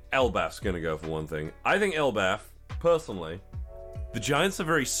think Elbaf's gonna go for one thing. I think Elbaf, personally, the Giants are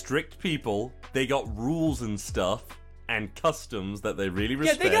very strict people. They got rules and stuff. And customs that they really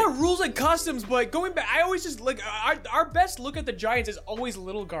respect. Yeah, they got rules and customs, but going back, I always just like our best look at the Giants is always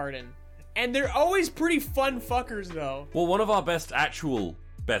Little Garden, and they're always pretty fun fuckers though. Well, one of our best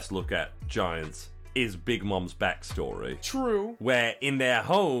look at Giants is Big Mom's backstory. True. Where in their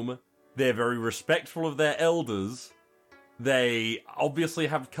home, they're very respectful of their elders. They obviously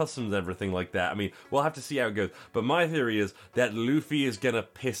have customs and everything like that. I mean, we'll have to see how it goes. But my theory is that Luffy is gonna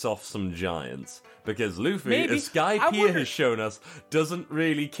piss off some giants. Because Luffy, as Sky Piea has shown us, doesn't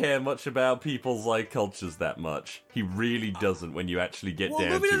really care much about people's, like, cultures that much. He really doesn't when you actually get down to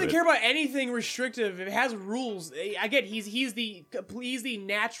it. Luffy doesn't care about anything restrictive. If it has rules, again, he's the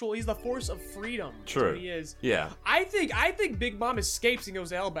natural, he's the force of freedom. True. That's what he is. Yeah. I think Big Mom escapes and goes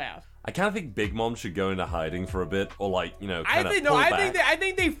to Elbaf. I kind of think Big Mom should go into hiding for a bit, or like, you know, I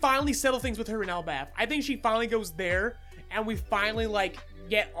think they finally settle things with her in Elbaf. I think she finally goes there, and we finally like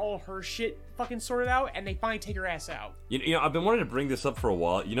get all her shit fucking sorted out, and they finally take her ass out. You know, I've been wanting to bring this up for a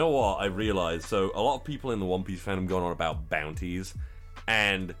while. You know what? I realized, so a lot of people in the One Piece fandom going on about bounties,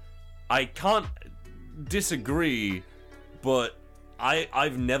 and I can't disagree, but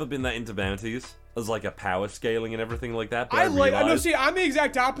I've never been that into bounties. As like a power scaling and everything like that. But I'm the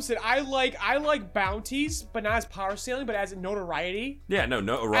exact opposite. I like bounties, but not as power scaling, but as notoriety. Yeah, no,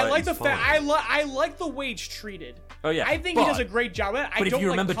 notoriety. I like the fact I like the way it's treated. Oh yeah, I think he does a great job. But if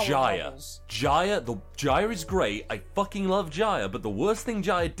you remember Jaya is great. I fucking love Jaya, but the worst thing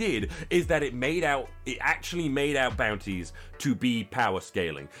Jaya did is that it actually made out bounties to be power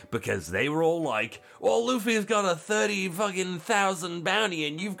scaling, because they were all like, well, Luffy's got a 30,000 bounty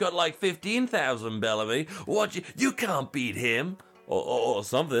and you've got like 15,000, Bellamy. What, you can't beat him. Or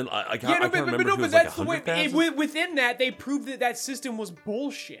something. I can't remember. But that's the way. Within that, they proved that system was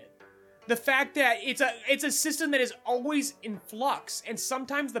bullshit. The fact that it's a system that is always in flux, and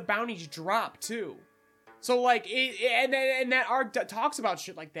sometimes the bounties drop too. So like, and that arc talks about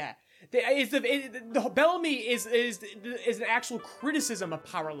shit like that. The Bellamy is an actual criticism of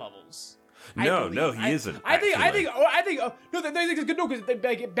power levels. No, he isn't. I think no, there's good no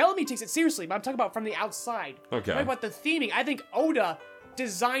because Bellamy takes it seriously, but I'm talking about from the outside. Okay. I'm talking about the theming. I think Oda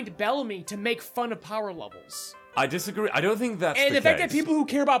designed Bellamy to make fun of power levels. I disagree. I don't think that's and the fact case. that people who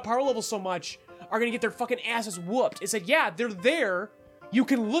care about power levels so much are gonna get their fucking asses whooped. It said, yeah, they're there. You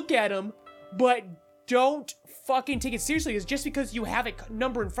can look at them, but don't fucking take it seriously. It's just because you have a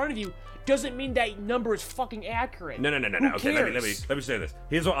number in front of you doesn't mean that number is fucking accurate. No. Who Okay, cares? let me say this.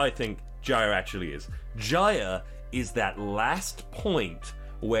 Here's what I think Jaya actually is. Jaya is that last point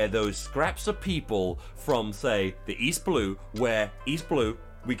where those scraps of people from, say, the East Blue, where East Blue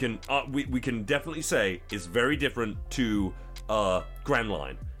we can definitely say is very different to Grand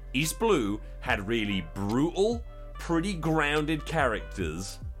Line. East Blue had really brutal, pretty grounded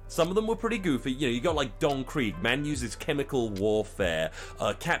characters. Some of them were pretty goofy. You know, you got like Don Krieg, man uses chemical warfare.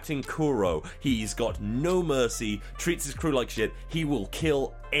 Captain Kuro, he's got no mercy, treats his crew like shit. He will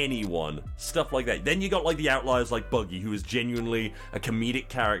kill anyone. Stuff like that. Then you got like the outliers like Buggy, who is genuinely a comedic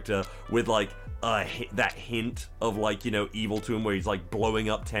character with like that hint of like, you know, evil to him where he's like blowing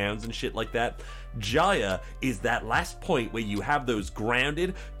up towns and shit like that. Jaya is that last point where you have those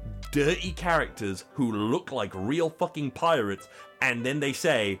grounded, dirty characters who look like real fucking pirates, and then they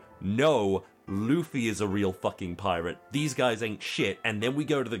say, no, Luffy is a real fucking pirate. These guys ain't shit. And then we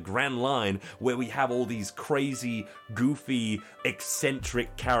go to the Grand Line where we have all these crazy, goofy,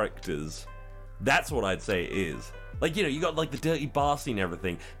 eccentric characters. That's what I'd say it is. Like, you know, you got like the dirty bar scene and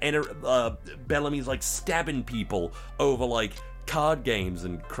everything, and Bellamy's like stabbing people over like card games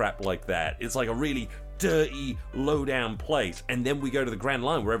and crap like that. It's like a really dirty, low-down place. And then we go to the Grand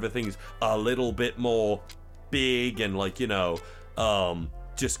Line where everything's a little bit more big and like, you know,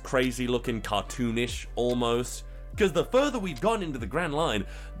 just crazy looking, cartoonish almost. Because the further we've gone into the Grand Line,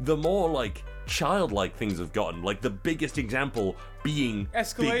 the more like childlike things have gotten. Like the biggest example being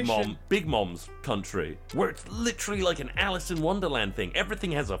Escalation. Big Mom's country, where it's literally like an Alice in Wonderland thing.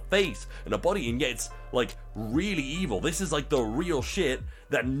 Everything has a face and a body, and yet it's like really evil. This is like the real shit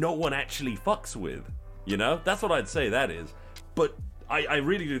that no one actually fucks with. You know, that's what I'd say that is. But I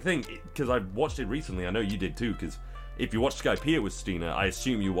really do think, because I watched it recently, I know you did too, because if you watched Skypiea with Stina, I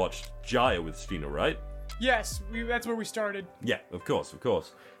assume you watched Jaya with Stina, right? Yes, that's where we started. Yeah, of course.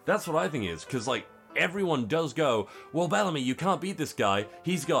 That's what I think is, because, like, everyone does go, well, Bellamy, you can't beat this guy.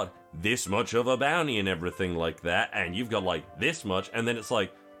 He's got this much of a bounty and everything like that, and you've got, like, this much, and then it's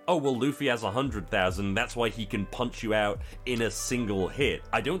like, oh, well, Luffy has 100,000, that's why he can punch you out in a single hit.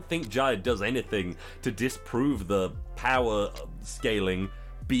 I don't think Jaya does anything to disprove the power scaling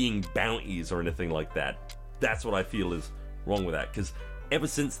being bounties or anything like that. That's what I feel is wrong with that, because ever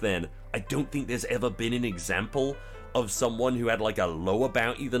since then, I don't think there's ever been an example of someone who had like a lower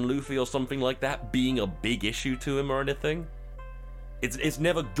bounty than Luffy or something like that being a big issue to him or anything. It's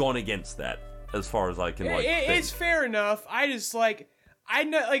never gone against that, as far as I can like think. It's fair enough. I just like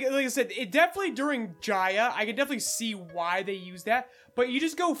I said, it definitely during Jaya, I can definitely see why they use that. But you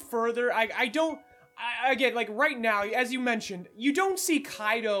just go further. Again, like right now, as you mentioned, you don't see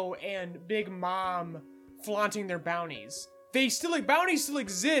Kaido and Big Mom flaunting their bounties. Bounties still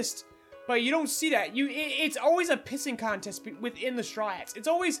exist, but you don't see that. It's always a pissing contest within the Straw Hats. It's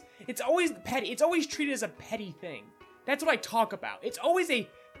always petty. It's always treated as a petty thing. That's what I talk about. It's always a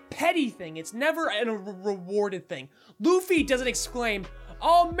petty thing. It's never a rewarded thing. Luffy doesn't exclaim,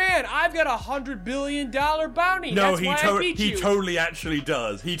 "Oh man, I've got $100 billion bounty." No, That's why I beat you. he totally actually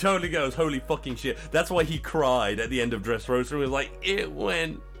does. He totally goes, holy fucking shit. That's why he cried at the end of Dressrosa. He was like, it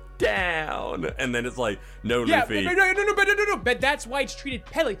went down. And then it's like, no, Luffy. No, but that's why it's treated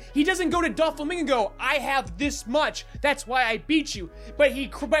petty. He doesn't go to Doflamingo and go, "I have this much, that's why I beat you." But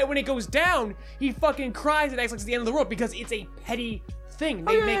when it goes down, he fucking cries and acts like it's the end of the world because it's a petty thing.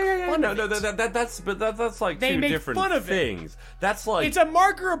 They make fun of it. That's like they two make different fun of things. That's like, it's a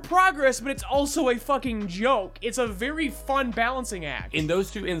marker of progress, but it's also a fucking joke. It's a very fun balancing act. in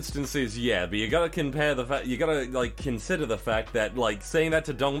those two instances, yeah, but you gotta compare the fact, you gotta like consider the fact that like saying that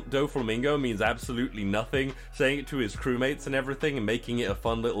to Doflamingo means absolutely nothing. Saying it to his crewmates and everything and making it a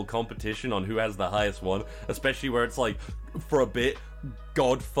fun little competition on who has the highest one, especially where it's like, for a bit,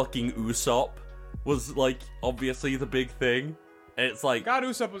 God fucking Usopp was like obviously the big thing. And it's like, God,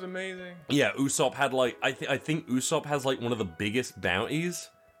 Usopp was amazing. yeah, Usopp had like, I think Usopp has like one of the biggest bounties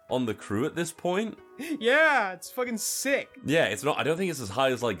on the crew at this point. Yeah, it's fucking sick. Yeah, it's not. I don't think it's as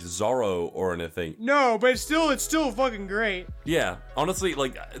high as like Zorro or anything. No, but it's still fucking great. Yeah, honestly,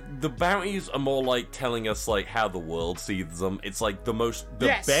 like the bounties are more like telling us like how the world sees them. It's like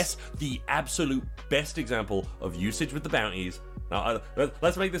the absolute best example of usage with the bounties. Now,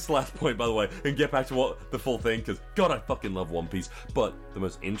 let's make this last point, by the way, and get back to what the full thing, because God, I fucking love One Piece. But the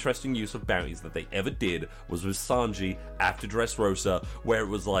most interesting use of bounties that they ever did was with Sanji after Dressrosa, where it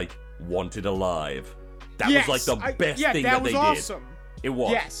was like, wanted alive. That was like the best thing that they did. Awesome. It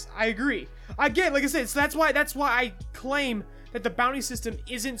was. Yes, I agree. Again, like I said, so that's why I claim that the bounty system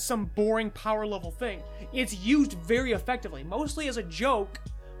isn't some boring power level thing. It's used very effectively, mostly as a joke,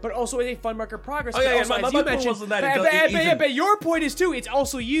 but also as a fun marker progress. Oh yeah, also, my point wasn't that. But your point is too. It's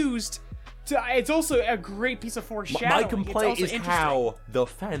also used to. It's also a great piece of foreshadowing. My complaint is how the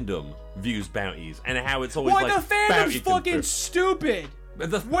fandom views bounties and how it's always like the fandom's fucking stupid.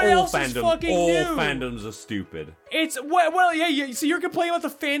 What all else is fandom, fucking all new? fandoms are stupid. It's well, yeah. So you're complaining about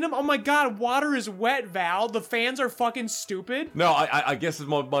the fandom? Oh my god, water is wet, Val. The fans are fucking stupid. No, I guess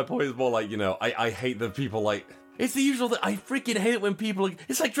my point is more like, you know, I hate that people like. It's the usual thing. I freaking hate it when people.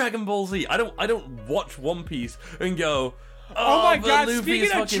 It's like Dragon Ball Z. I don't watch One Piece and go. Oh my god! Luffy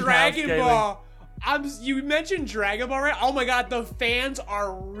Speaking of Dragon Ball, you mentioned Dragon Ball, right? Oh my god, the fans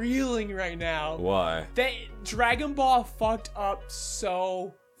are reeling right now. Why? Dragon Ball fucked up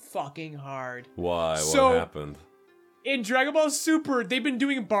so fucking hard. Why? So, what happened? In Dragon Ball Super, they've been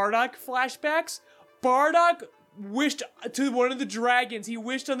doing Bardock flashbacks. Bardock wished to one of the dragons. He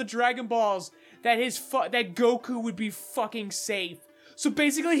wished on the Dragon Balls that that Goku would be fucking safe. So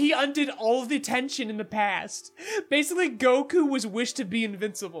basically, he undid all of the tension in the past. Basically, Goku was wished to be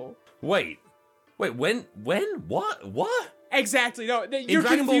invincible. Wait, when? What? Exactly. No, in your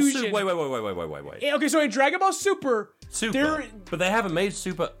Dragon confusion. Ball Super. Wait. Okay, so in Dragon Ball Super, but they haven't made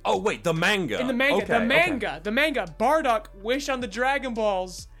Super. Oh wait, the manga. In the manga, Okay. the manga, Bardock wished on the Dragon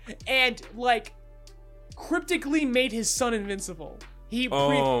Balls and like cryptically made his son invincible. They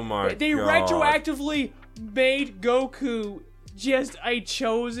retroactively made Goku just a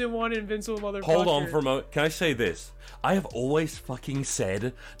chosen one invincible motherfucker. Hold on for a moment. Can I say this? I have always fucking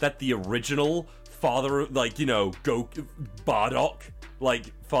said that the original father, like, you know, Bardock, like,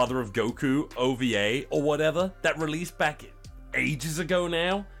 father of Goku, OVA, or whatever, that released back ages ago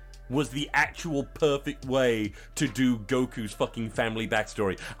now, was the actual perfect way to do Goku's fucking family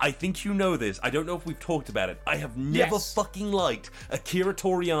backstory. I think you know this. I don't know if we've talked about it. I have never fucking liked Akira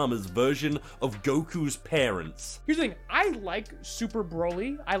Toriyama's version of Goku's parents. Here's the thing. I like Super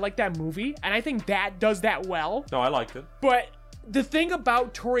Broly. I like that movie, and I think that does that well. No, I liked it. But the thing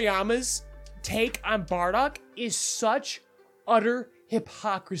about Toriyama's take on Bardock is such utter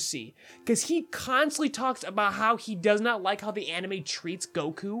hypocrisy, because he constantly talks about how he does not like how the anime treats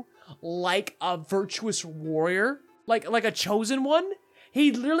Goku like a virtuous warrior, like a chosen one.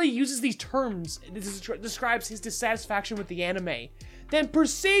 He literally uses these terms. This describes his dissatisfaction with the anime, then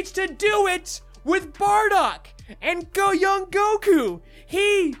proceeds to do it with Bardock and young Goku.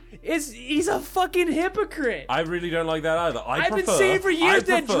 He's a fucking hypocrite. I really don't like that either. I've been saying for years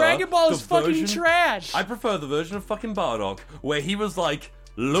that Dragon Ball is fucking trash. I prefer the version of fucking Bardock where he was like,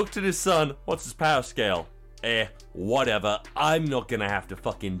 looked at his son, what's his power scale? Whatever. I'm not gonna have to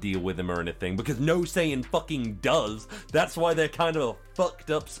fucking deal with him or anything, because no Saiyan fucking does. That's why they're kind of a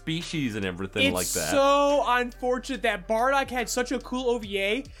fucked up species and everything like that. It's so unfortunate that Bardock had such a cool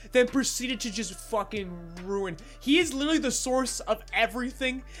OVA, then proceeded to just fucking ruin. He is literally the source of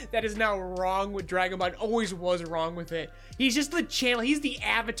everything that is now wrong with Dragon Ball. Always was wrong with it. He's just the channel. He's the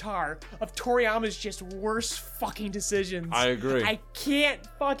avatar of Toriyama's just worst fucking decisions. I agree. I can't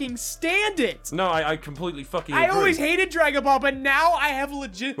fucking stand it. No, I completely fucking agree. I always hated Dragon Ball, but now I have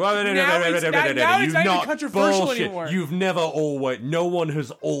legit. Now it's not even controversial bullshit. anymore. You've never always. No one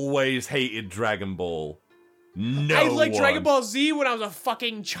has always hated Dragon Ball. No I liked one. Dragon Ball Z when I was a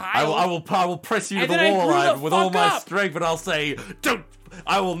fucking child. I will press you to And the then I wall grew Ivan, the with all fuck my up. strength, and I'll say, don't.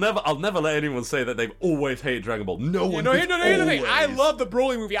 I'll never let anyone say that they've always hated Dragon Ball. No one. Here's the thing. I always. love the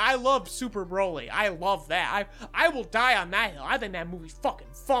Broly movie. I love Super Broly. I love that. I will die on that hill. I think that movie's fucking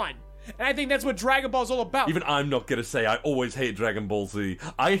fun. And I think that's what Dragon Ball's all about. Even I'm not gonna say I always hate Dragon Ball Z.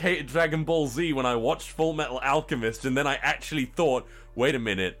 I hated Dragon Ball Z when I watched Full Metal Alchemist, and then I actually thought, wait a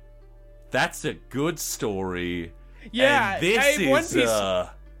minute, that's a good story. Yeah, and this is One Piece.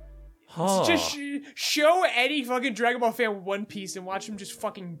 Huh. Just show any fucking Dragon Ball fan One Piece and watch him just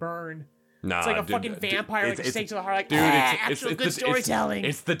fucking burn. Nah, It's like a dude, fucking vampire, like a stake to the heart, like, dude, actual good storytelling.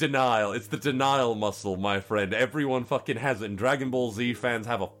 It's the denial. It's the denial muscle, my friend. Everyone fucking has it, and Dragon Ball Z fans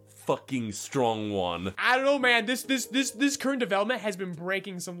have a fucking strong one. I don't know, man. This current development has been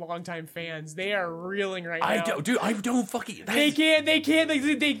breaking some longtime fans. They are reeling right now. I don't fucking. They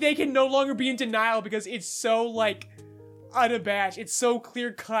can no longer be in denial because it's so like unabashed. It's so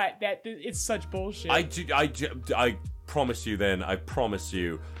clear cut that it's such bullshit. I promise you. Then I promise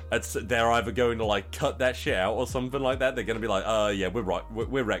you. They're either going to like cut that shit out or something like that. They're going to be like, yeah, we're right.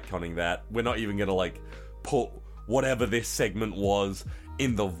 We're retconning that. We're not even going to like put whatever this segment was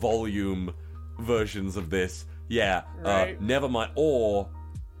in the volume versions of this. Yeah, right. Never mind. Or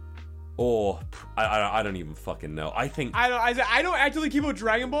I don't even fucking know. I don't actively keep up with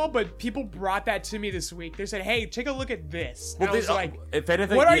Dragon Ball, but people brought that to me this week. They said, "Hey, take a look at this." Well, I was like, if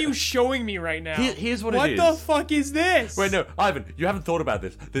anything, "What are you showing me right now?" Here's what it is. What the fuck is this? Wait, no, Ivan, you haven't thought about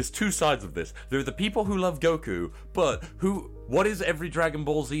this. There's two sides of this. There are the people who love Goku, but what is every Dragon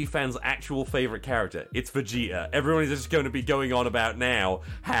Ball Z fan's actual favorite character? It's Vegeta. Everyone is just going to be going on about now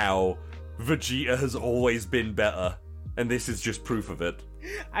how Vegeta has always been better, and this is just proof of it.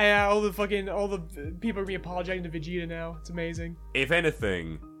 All the people are be apologizing to Vegeta now. It's amazing. If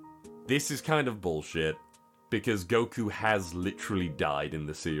anything, this is kind of bullshit because Goku has literally died in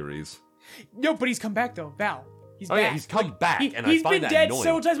the series. No, but he's come back though, Val. He's back. Yeah, he's come back, and I find that annoying. He's been dead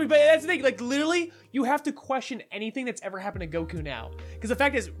so times, but that's the thing. Like literally, you have to question anything that's ever happened to Goku now, because the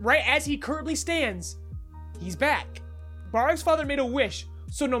fact is, right as he currently stands, he's back. Bardock's father made a wish.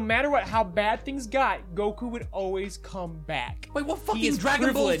 So no matter how bad things got, Goku would always come back. Wait, what fucking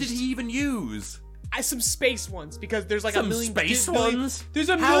Dragon Balls did he even use? Some space ones, because there's like some a million space ones. There's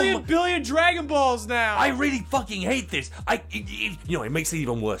a billion Dragon Balls now. I really fucking hate this. It makes it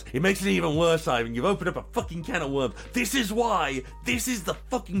even worse. It makes it even worse, Ivan. You've opened up a fucking can of worms. This is the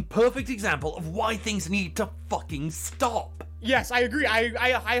fucking perfect example of why things need to fucking stop. Yes, I agree.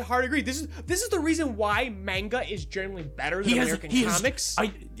 I hard agree. This is the reason why manga is generally better than American comics.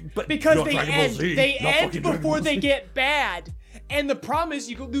 Because they end before they get bad. And the problem is,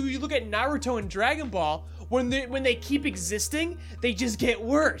 you look at Naruto and Dragon Ball, when they keep existing, they just get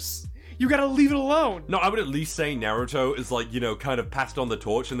worse. You gotta leave it alone. No, I would at least say Naruto is like, kind of passed on the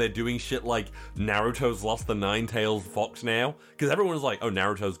torch, and they're doing shit like Naruto's lost the Nine-Tailed Fox now. Because everyone's like, oh,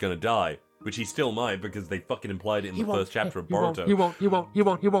 Naruto's gonna die. Which he still might, because they fucking implied it in the first chapter of Boruto. He won't.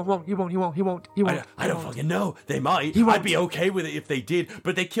 I don't fucking know. They might. I'd be okay with it if they did,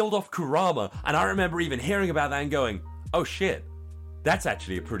 but they killed off Kurama, and I remember even hearing about that and going, oh shit, that's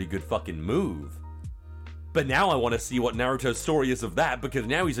actually a pretty good fucking move. But now I want to see what Naruto's story is of that, because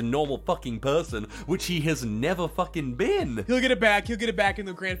now he's a normal fucking person, which he has never fucking been. He'll get it back in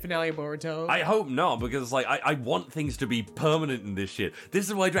the grand finale of Boruto. I hope not, because I want things to be permanent in this shit. This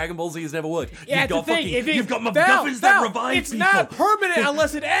is why Dragon Ball Z has never worked. Yeah, you've got MacGuffins that revive it's people. It's not permanent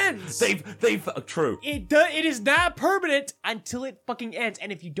unless it ends. They've true. It is not permanent until it fucking ends,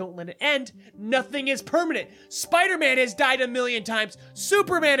 and if you don't let it end, nothing is permanent. Spider-Man has died 1,000,000 times.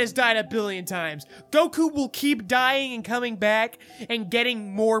 Superman has died 1,000,000,000 times. Goku will keep dying and coming back and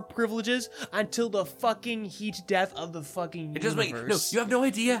getting more privileges until the fucking heat death of the fucking universe. You have no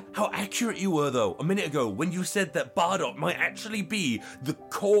idea how accurate you were though a minute ago when you said that Bardock might actually be the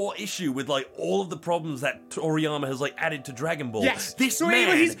core issue with like all of the problems that Toriyama has like added to Dragon Ball. Yes, this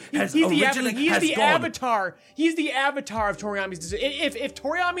man he's the avatar. He's the avatar of Toriyama's decision. If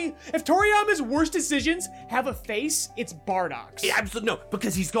Toriyama's worst decisions have a face, it's Bardock's. Absolutely no,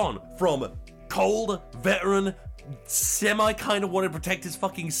 because he's gone from cold, veteran, semi kind of wanted to protect his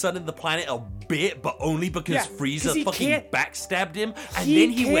fucking son and the planet a bit, but only because Frieza fucking backstabbed him, and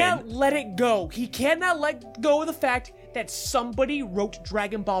then he can't let it go. He cannot let go of the fact that somebody wrote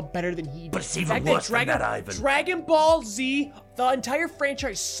Dragon Ball better than he did. But it's even worse than that, Ivan. Dragon Ball Z, the entire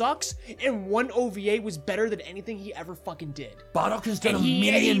franchise sucks, and one OVA was better than anything he ever fucking did. Bardock has done a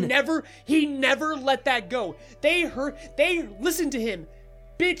million... He never let that go. They listened to him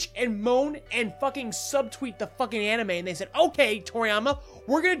bitch and moan and fucking subtweet the fucking anime, and they said, okay, Toriyama,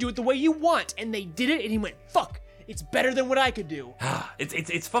 we're gonna do it the way you want, and they did it, and he went, fuck, it's better than what I could do.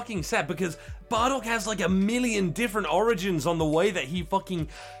 It's fucking sad, because Bardock has like 1,000,000 different origins on the way that he fucking,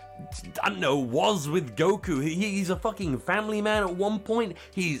 I don't know, was with Goku. He's a fucking family man at one point.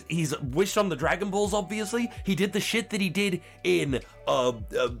 He's wished on the Dragon Balls, obviously. He did the shit that he did in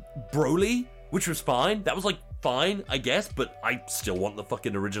Broly, which was fine. That was like fine, I guess, but I still want the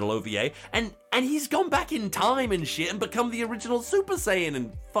fucking original OVA. And he's gone back in time and shit and become the original Super Saiyan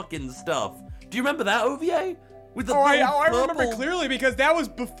and fucking stuff. Do you remember that OVA? with the I remember purple... clearly because that was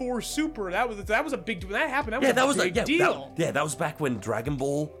before Super. That was a big when that happened. That was a big deal. That was back when Dragon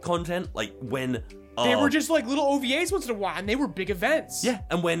Ball content, like when they were just like little OVAs once in a while, and they were big events. Yeah,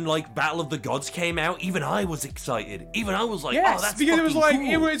 and when like Battle of the Gods came out, even I was excited. Even I was like, yes, oh, that's because it was like cool.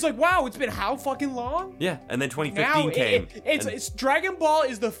 it was like wow, it's been how fucking long? Yeah, and then 2015 now came. It's Dragon Ball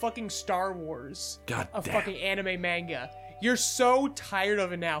is the fucking Star Wars of fucking anime manga. You're so tired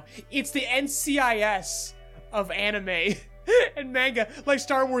of it now. It's the NCIS of anime and manga. Like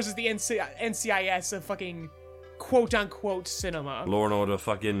Star Wars is the NCIS of fucking quote-unquote cinema. Law and Order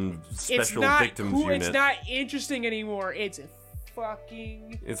fucking Special Victims Unit. It's not interesting anymore. It's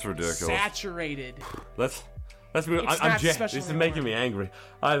fucking... It's ridiculous. Saturated. Let's be... This is making me angry.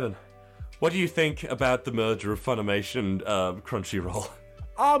 Ivan, what do you think about the merger of Funimation and Crunchyroll?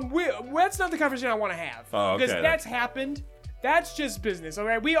 That's not the conversation I want to have. Oh, okay. Because that's happened. That's just business, all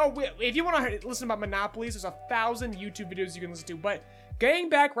right? If you want to listen about monopolies, there's 1,000 YouTube videos you can listen to. But getting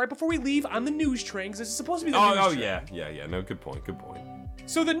back right before we leave on the news train, because this is supposed to be the news train. Yeah. No, good point.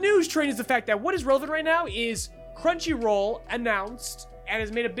 So the news train is the fact that what is relevant right now is Crunchyroll announced and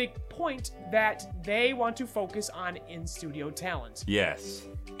has made a big point that they want to focus on in-studio talent. Yes.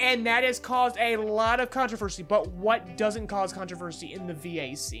 And that has caused a lot of controversy. But what doesn't cause controversy in the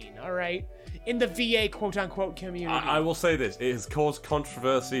VA scene, all right? In the VA quote-unquote community. I will say this. It has caused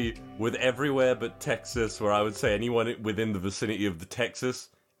controversy with everywhere but Texas, where I would say anyone within the vicinity of the Texas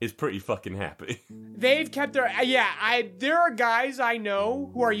is pretty fucking happy. They've kept their... there are guys I know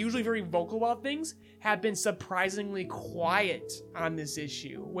who are usually very vocal about things, have been surprisingly quiet on this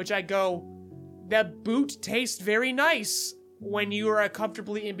issue, which I go, the boot tastes very nice when you are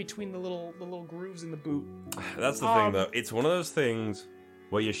comfortably in between the little grooves in the boot. That's the thing, though. It's one of those things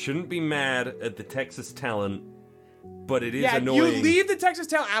where you shouldn't be mad at the Texas talent, but it is annoying. You leave the Texas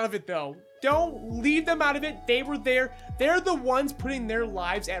talent out of it, though. Don't leave them out of it. They were there. They're the ones putting their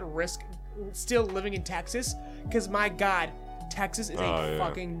lives at risk still living in Texas, because my God, Texas is a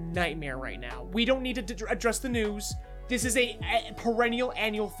fucking nightmare right now. We don't need to address the news. This is a perennial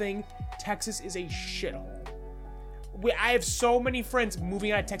annual thing. Texas is a shithole. I have so many friends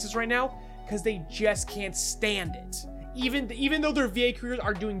moving out of Texas right now because they just can't stand it. Even though their VA careers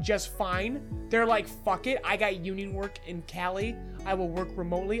are doing just fine, they're like, fuck it, I got union work in Cali, I will work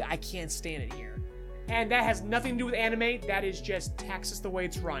remotely, I can't stand it here. And that has nothing to do with anime, that is just Texas the way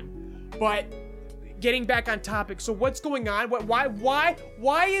it's run. But getting back on topic, so what's going on? Why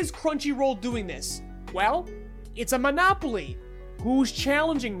is Crunchyroll doing this? Well, it's a monopoly. Who's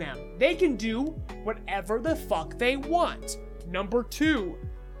challenging them? They can do whatever the fuck they want. Number 2,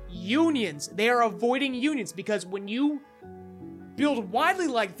 unions. They are avoiding unions because when you build widely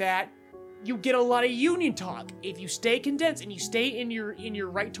like that, you get a lot of union talk. If you stay condensed and you stay in your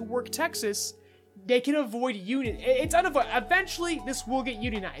right to work Texas, they can avoid union. It's unavoidable. Eventually, this will get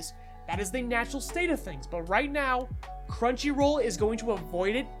unionized. That is the natural state of things. But right now, Crunchyroll is going to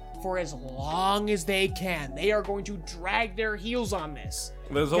avoid it for as long as they can. They are going to drag their heels on this.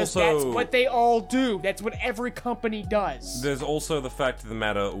 That's what they all do. That's what every company does. There's also the fact of the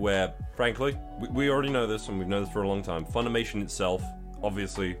matter where, frankly, we already know this, and we've known this for a long time. Funimation itself,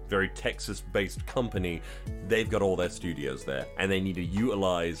 obviously, very Texas-based company, they've got all their studios there, and they need to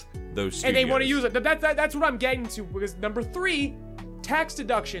utilize those studios. And they want to use it. That's what I'm getting to, because number 3, tax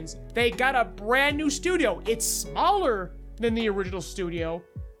deductions. They got a brand new studio. It's smaller than the original studio,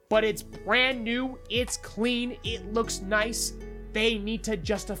 but it's brand new, it's clean, it looks nice. They need to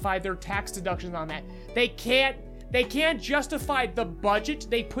justify their tax deductions on that. They can't justify the budget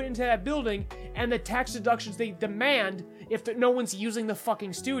they put into that building and the tax deductions they demand if no one's using the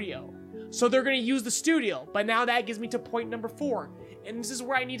fucking studio. So they're gonna use the studio. But now that gives me to point number 4. And this is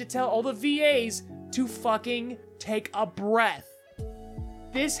where I need to tell all the VAs to fucking take a breath.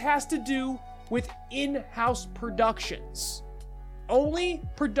 This has to do with in-house productions. Only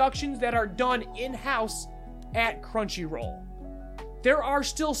productions that are done in-house at Crunchyroll. There are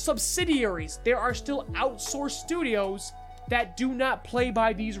still subsidiaries, there are still outsourced studios that do not play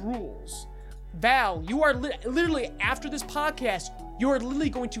by these rules. Val, you are literally, after this podcast, you are literally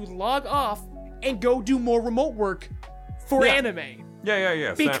going to log off and go do more remote work for anime.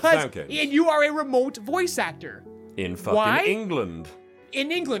 Yeah. Because and you are a remote voice actor. In fucking England.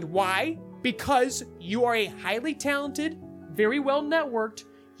 In England. Why? Because you are a highly talented, very well networked,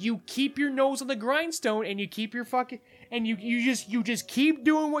 you keep your nose on the grindstone and you keep your fucking... And you just keep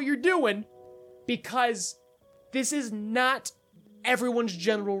doing what you're doing because this is not everyone's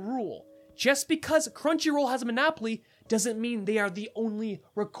general rule. Just because Crunchyroll has a monopoly doesn't mean they are the only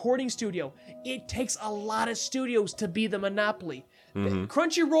recording studio. It takes a lot of studios to be the monopoly. Mm-hmm.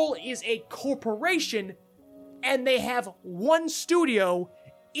 Crunchyroll is a corporation and they have one studio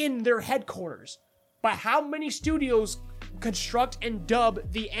in their headquarters. But how many studios construct and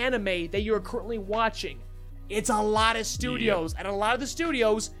dub the anime that you're currently watching? It's a lot of studios, and a lot of the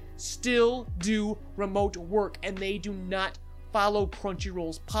studios still do remote work, and they do not follow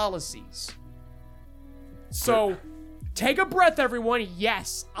Crunchyroll's policies. So, take a breath, everyone.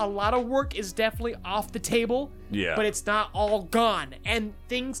 Yes, a lot of work is definitely off the table, but it's not all gone, and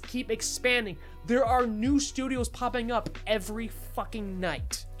things keep expanding. There are new studios popping up every fucking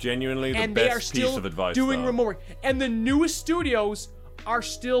night. Genuinely, the and they are best still piece of advice. Doing though. remote work, and the newest studios are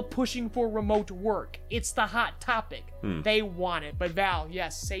still pushing for remote work. It's the hot topic. They want it. But Val,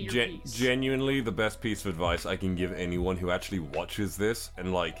 yes, say your piece. Genuinely, the best piece of advice I can give anyone who actually watches this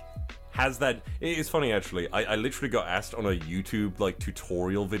and like has that. It's funny actually. I literally got asked on a YouTube like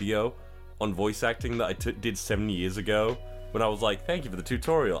tutorial video on voice acting that I did 7 years ago. When I was like, thank you for the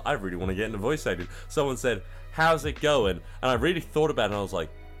tutorial. I really want to get into voice acting. Someone said, how's it going? And I really thought about it and I was like,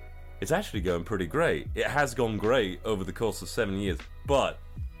 it's actually going pretty great. It has gone great over the course of 7 years. But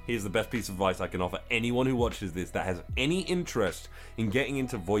here's the best piece of advice I can offer anyone who watches this that has any interest in getting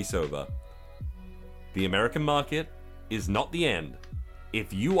into voiceover. The American market is not the end.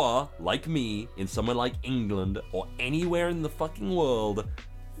 If you are, like me, in somewhere like England or anywhere in the fucking world,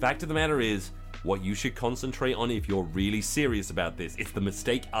 fact of the matter is, what you should concentrate on if you're really serious about this, it's the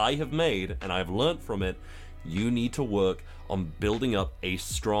mistake I have made and I've learned from it, you need to work on building up a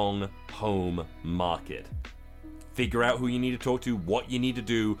strong home market. Figure out who you need to talk to, what you need to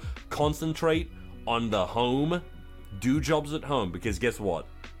do, concentrate on the home, do jobs at home, because guess what?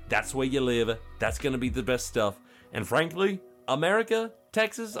 That's where you live, that's going to be the best stuff, and frankly, America,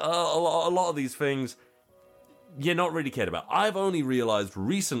 Texas, a lot of these things, you're not really cared about. I've only realized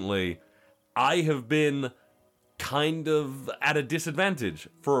recently I have been kind of at a disadvantage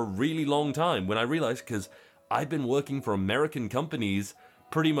for a really long time when I realized, because I've been working for American companies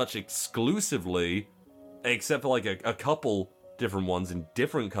pretty much exclusively, except for like a couple different ones in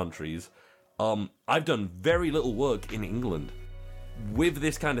different countries. I've done very little work in England. With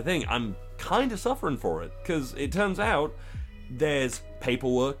this kind of thing, I'm kind of suffering for it, because it turns out there's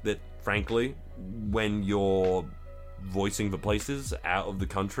paperwork that, frankly, when you're voicing for places out of the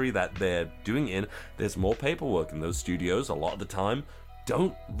country that they're doing in, there's more paperwork, and those studios a lot of the time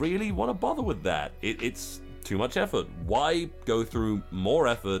don't really want to bother with that. It's too much effort. Why go through more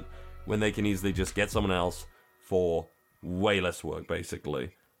effort when they can easily just get someone else for way less work,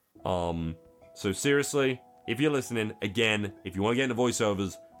 basically? So seriously, if you're listening, again, if you want to get into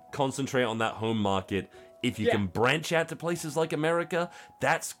voiceovers, concentrate on that home market. If you can branch out to places like America,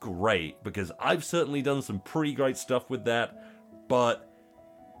 that's great, because I've certainly done some pretty great stuff with that, but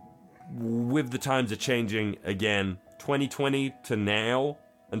with the times are changing, again, 2020 to now,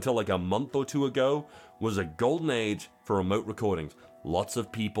 until like a month or two ago, was a golden age for remote recordings. Lots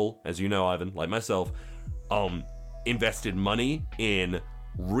of people, as you know, Ivan, like myself, invested money in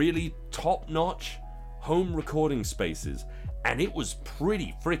really top-notch home recording spaces, and it was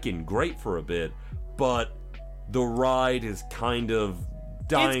pretty freaking great for a bit. But the ride is kind of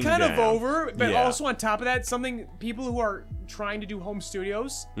dying It's kind down. of over, but also on top of that, something people who are trying to do home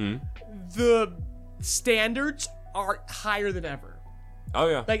studios, the standards are higher than ever. Oh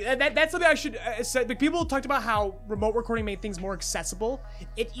yeah. Like that's something I should say. Like, people talked about how remote recording made things more accessible.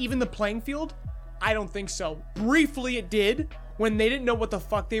 It even the playing field. I don't think so. Briefly, it did when they didn't know what the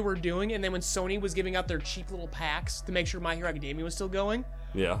fuck they were doing, and then when Sony was giving out their cheap little packs to make sure My Hero Academia was still going.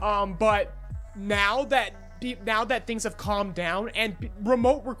 Yeah. But now that things have calmed down and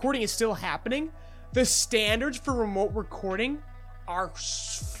remote recording is still happening, the standards for remote recording are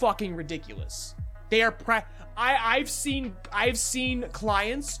fucking ridiculous. They are I've seen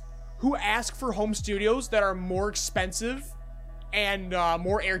clients who ask for home studios that are more expensive and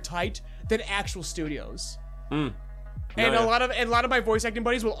more airtight than actual studios. And a lot of my voice acting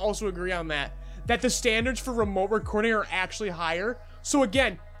buddies will also agree on that the standards for remote recording are actually higher. So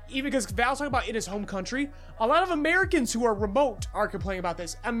again, even because Val's talking about in his home country, a lot of Americans who are remote are complaining about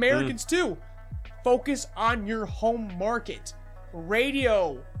this. Americans too. Focus on your home market.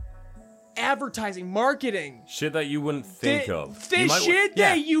 Radio, advertising, marketing. Shit that you wouldn't think of.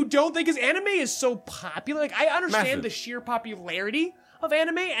 That you don't think, because anime is so popular. Like, I understand Massive. the sheer popularity of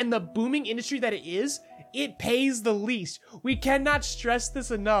anime and the booming industry that it is. It pays the least. We cannot stress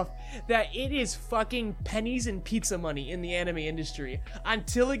this enough, that it is fucking pennies and pizza money in the anime industry.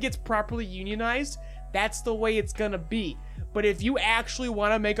 Until it gets properly unionized, that's the way it's gonna be. But if you actually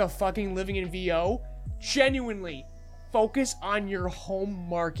want to make a fucking living in VO, genuinely, focus on your home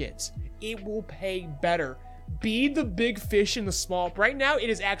market. It will pay better. Be the big fish in the small... Right now, it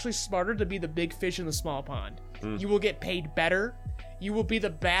is actually smarter to be the big fish in the small pond. You will get paid better. You will be the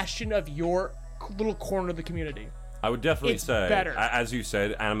bastion of your little corner of the community. I would definitely It's say, better. as you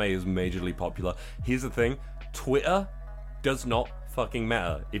said, anime is majorly popular. Here's the thing, Twitter does not fucking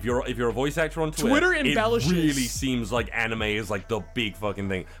matter. If you're a voice actor on Twitter embellishes. it really seems like anime is like the big fucking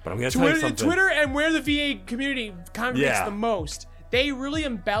thing. But I'm gonna tell you something. Twitter and where the VA community congregates Yeah. the most, they really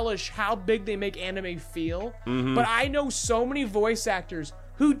embellish how big they make anime feel. Mm-hmm. But I know so many voice actors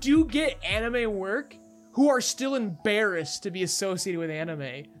who do get anime work who are still embarrassed to be associated with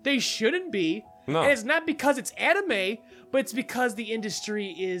anime. They shouldn't be. No. And it's not because it's anime, but it's because the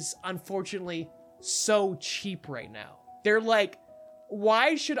industry is unfortunately so cheap right now. They're like,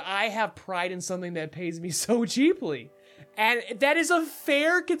 why should I have pride in something that pays me so cheaply? And that is a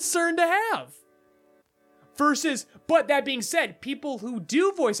fair concern to have. Versus, but that being said, people who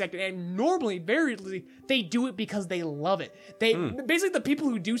do voice acting, and normally, very rarely, they do it because they love it. They basically, the people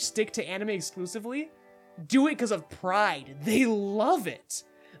who do stick to anime exclusively do it because of pride. They love it.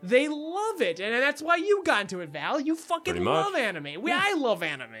 They love it. And that's why you got into it, Val. You fucking Pretty much. love anime. I love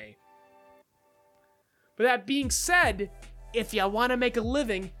anime. But that being said, if you want to make a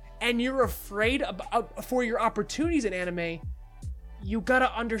living and you're afraid for your opportunities in anime, you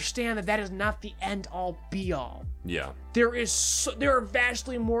gotta understand that is not the end all be all. Yeah. There are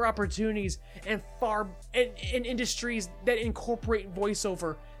vastly more opportunities and in industries that incorporate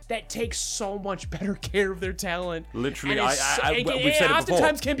voiceover that take so much better care of their talent. Literally, and we've said it before.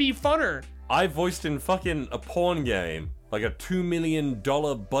 oftentimes can be funner. I voiced in fucking a porn game. Like a $2 million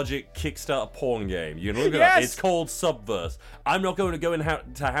budget Kickstarter porn game. You can look it up. Yes. It's called Subverse. I'm not going to go into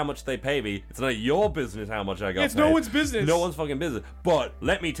how much they pay me. It's not your business how much I got It's paid. no one's business. No one's fucking business. But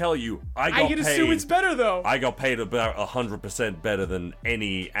let me tell you, I can assume it's better though. I got paid about 100% better than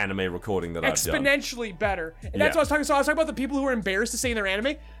any anime recording that I've done. Exponentially better. And that's Yeah. what I was talking. So I was talking about the people who are embarrassed to say they're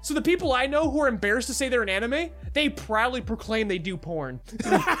anime. So the people I know who are embarrassed to say they're an anime, they proudly proclaim they do porn.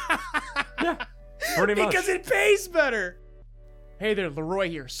 Pretty much. Because it pays better. Hey there, Leroy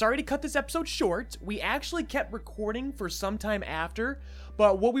here. Sorry to cut this episode short. We actually kept recording for some time after,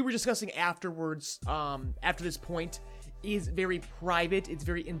 but what we were discussing afterwards, after this point, is very private. It's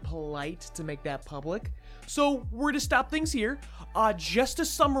very impolite to make that public. So we're to stop things here. Just to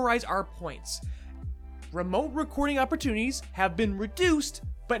summarize our points. Remote recording opportunities have been reduced,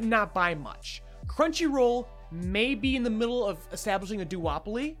 but not by much. Crunchyroll may be in the middle of establishing a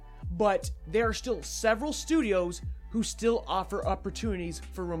duopoly, but there are still several studios who still offer opportunities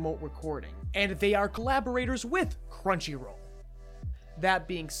for remote recording, and they are collaborators with Crunchyroll. That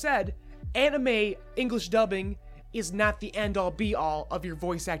being said, anime English dubbing is not the end-all be-all of your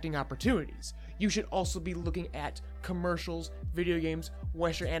voice acting opportunities. You should also be looking at commercials, video games,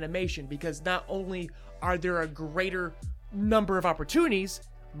 Western animation, because not only are there a greater number of opportunities,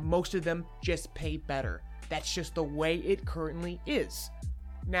 most of them just pay better. That's just the way it currently is.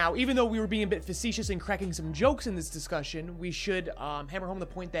 Now, even though we were being a bit facetious and cracking some jokes in this discussion, we should hammer home the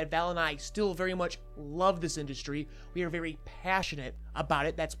point that Val and I still very much love this industry. We are very passionate about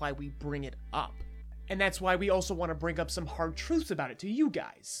it. That's why we bring it up. And that's why we also want to bring up some hard truths about it to you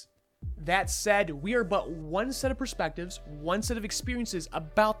guys. That said, we are but one set of perspectives, one set of experiences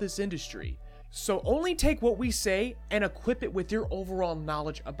about this industry. So only take what we say and equip it with your overall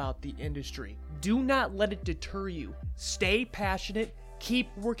knowledge about the industry. Do not let it deter you. Stay passionate.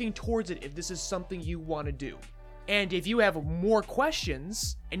 Keep working towards it if this is something you want to do. And if you have more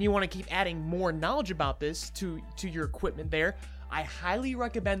questions and you want to keep adding more knowledge about this to your equipment there, I highly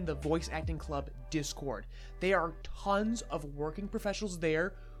recommend the Voice Acting Club Discord. There are tons of working professionals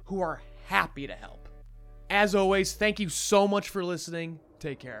there who are happy to help. As always, thank you so much for listening.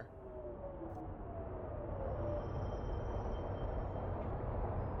 Take care.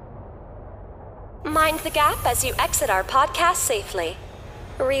 Mind the gap as you exit our podcast safely.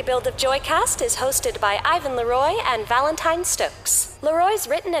 Rebuild of Joycast is hosted by Ivan Leroy and Valentine Stokes. Leroy's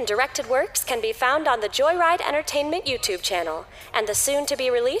written and directed works can be found on the Joyride Entertainment YouTube channel and the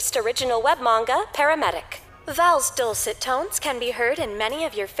soon-to-be-released original web manga, Paramedic. Val's dulcet tones can be heard in many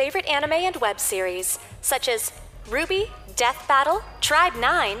of your favorite anime and web series, such as Ruby, Death Battle, Tribe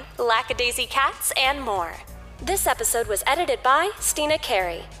 9, Lackadaisy Cats, and more. This episode was edited by Stina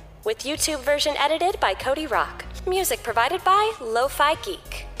Carey, with YouTube version edited by Cody Rock. Music provided by Lo-Fi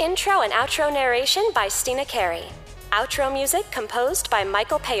Geek. Intro and outro narration by Stina Carey. Outro music composed by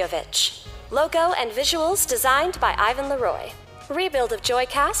Michael Pejovich. Logo and visuals designed by Ivan Leroy. Rebuild of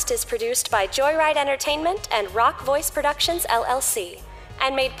Joycast is produced by Joyride Entertainment and Rock Voice Productions LLC,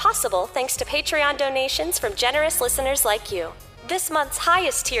 and made possible thanks to Patreon donations from generous listeners like you. This month's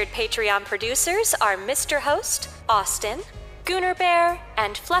highest tiered Patreon producers are Mr. Host, Austin, Gooner Bear,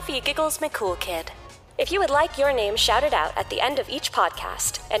 and Fluffy Giggles McCool Kid. If you would like your name shouted out at the end of each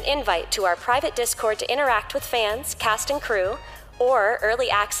podcast, an invite to our private Discord to interact with fans, cast and crew, or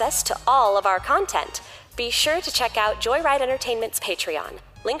early access to all of our content, be sure to check out Joyride Entertainment's Patreon.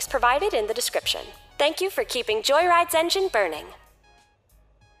 Links provided in the description. Thank you for keeping Joyride's engine burning.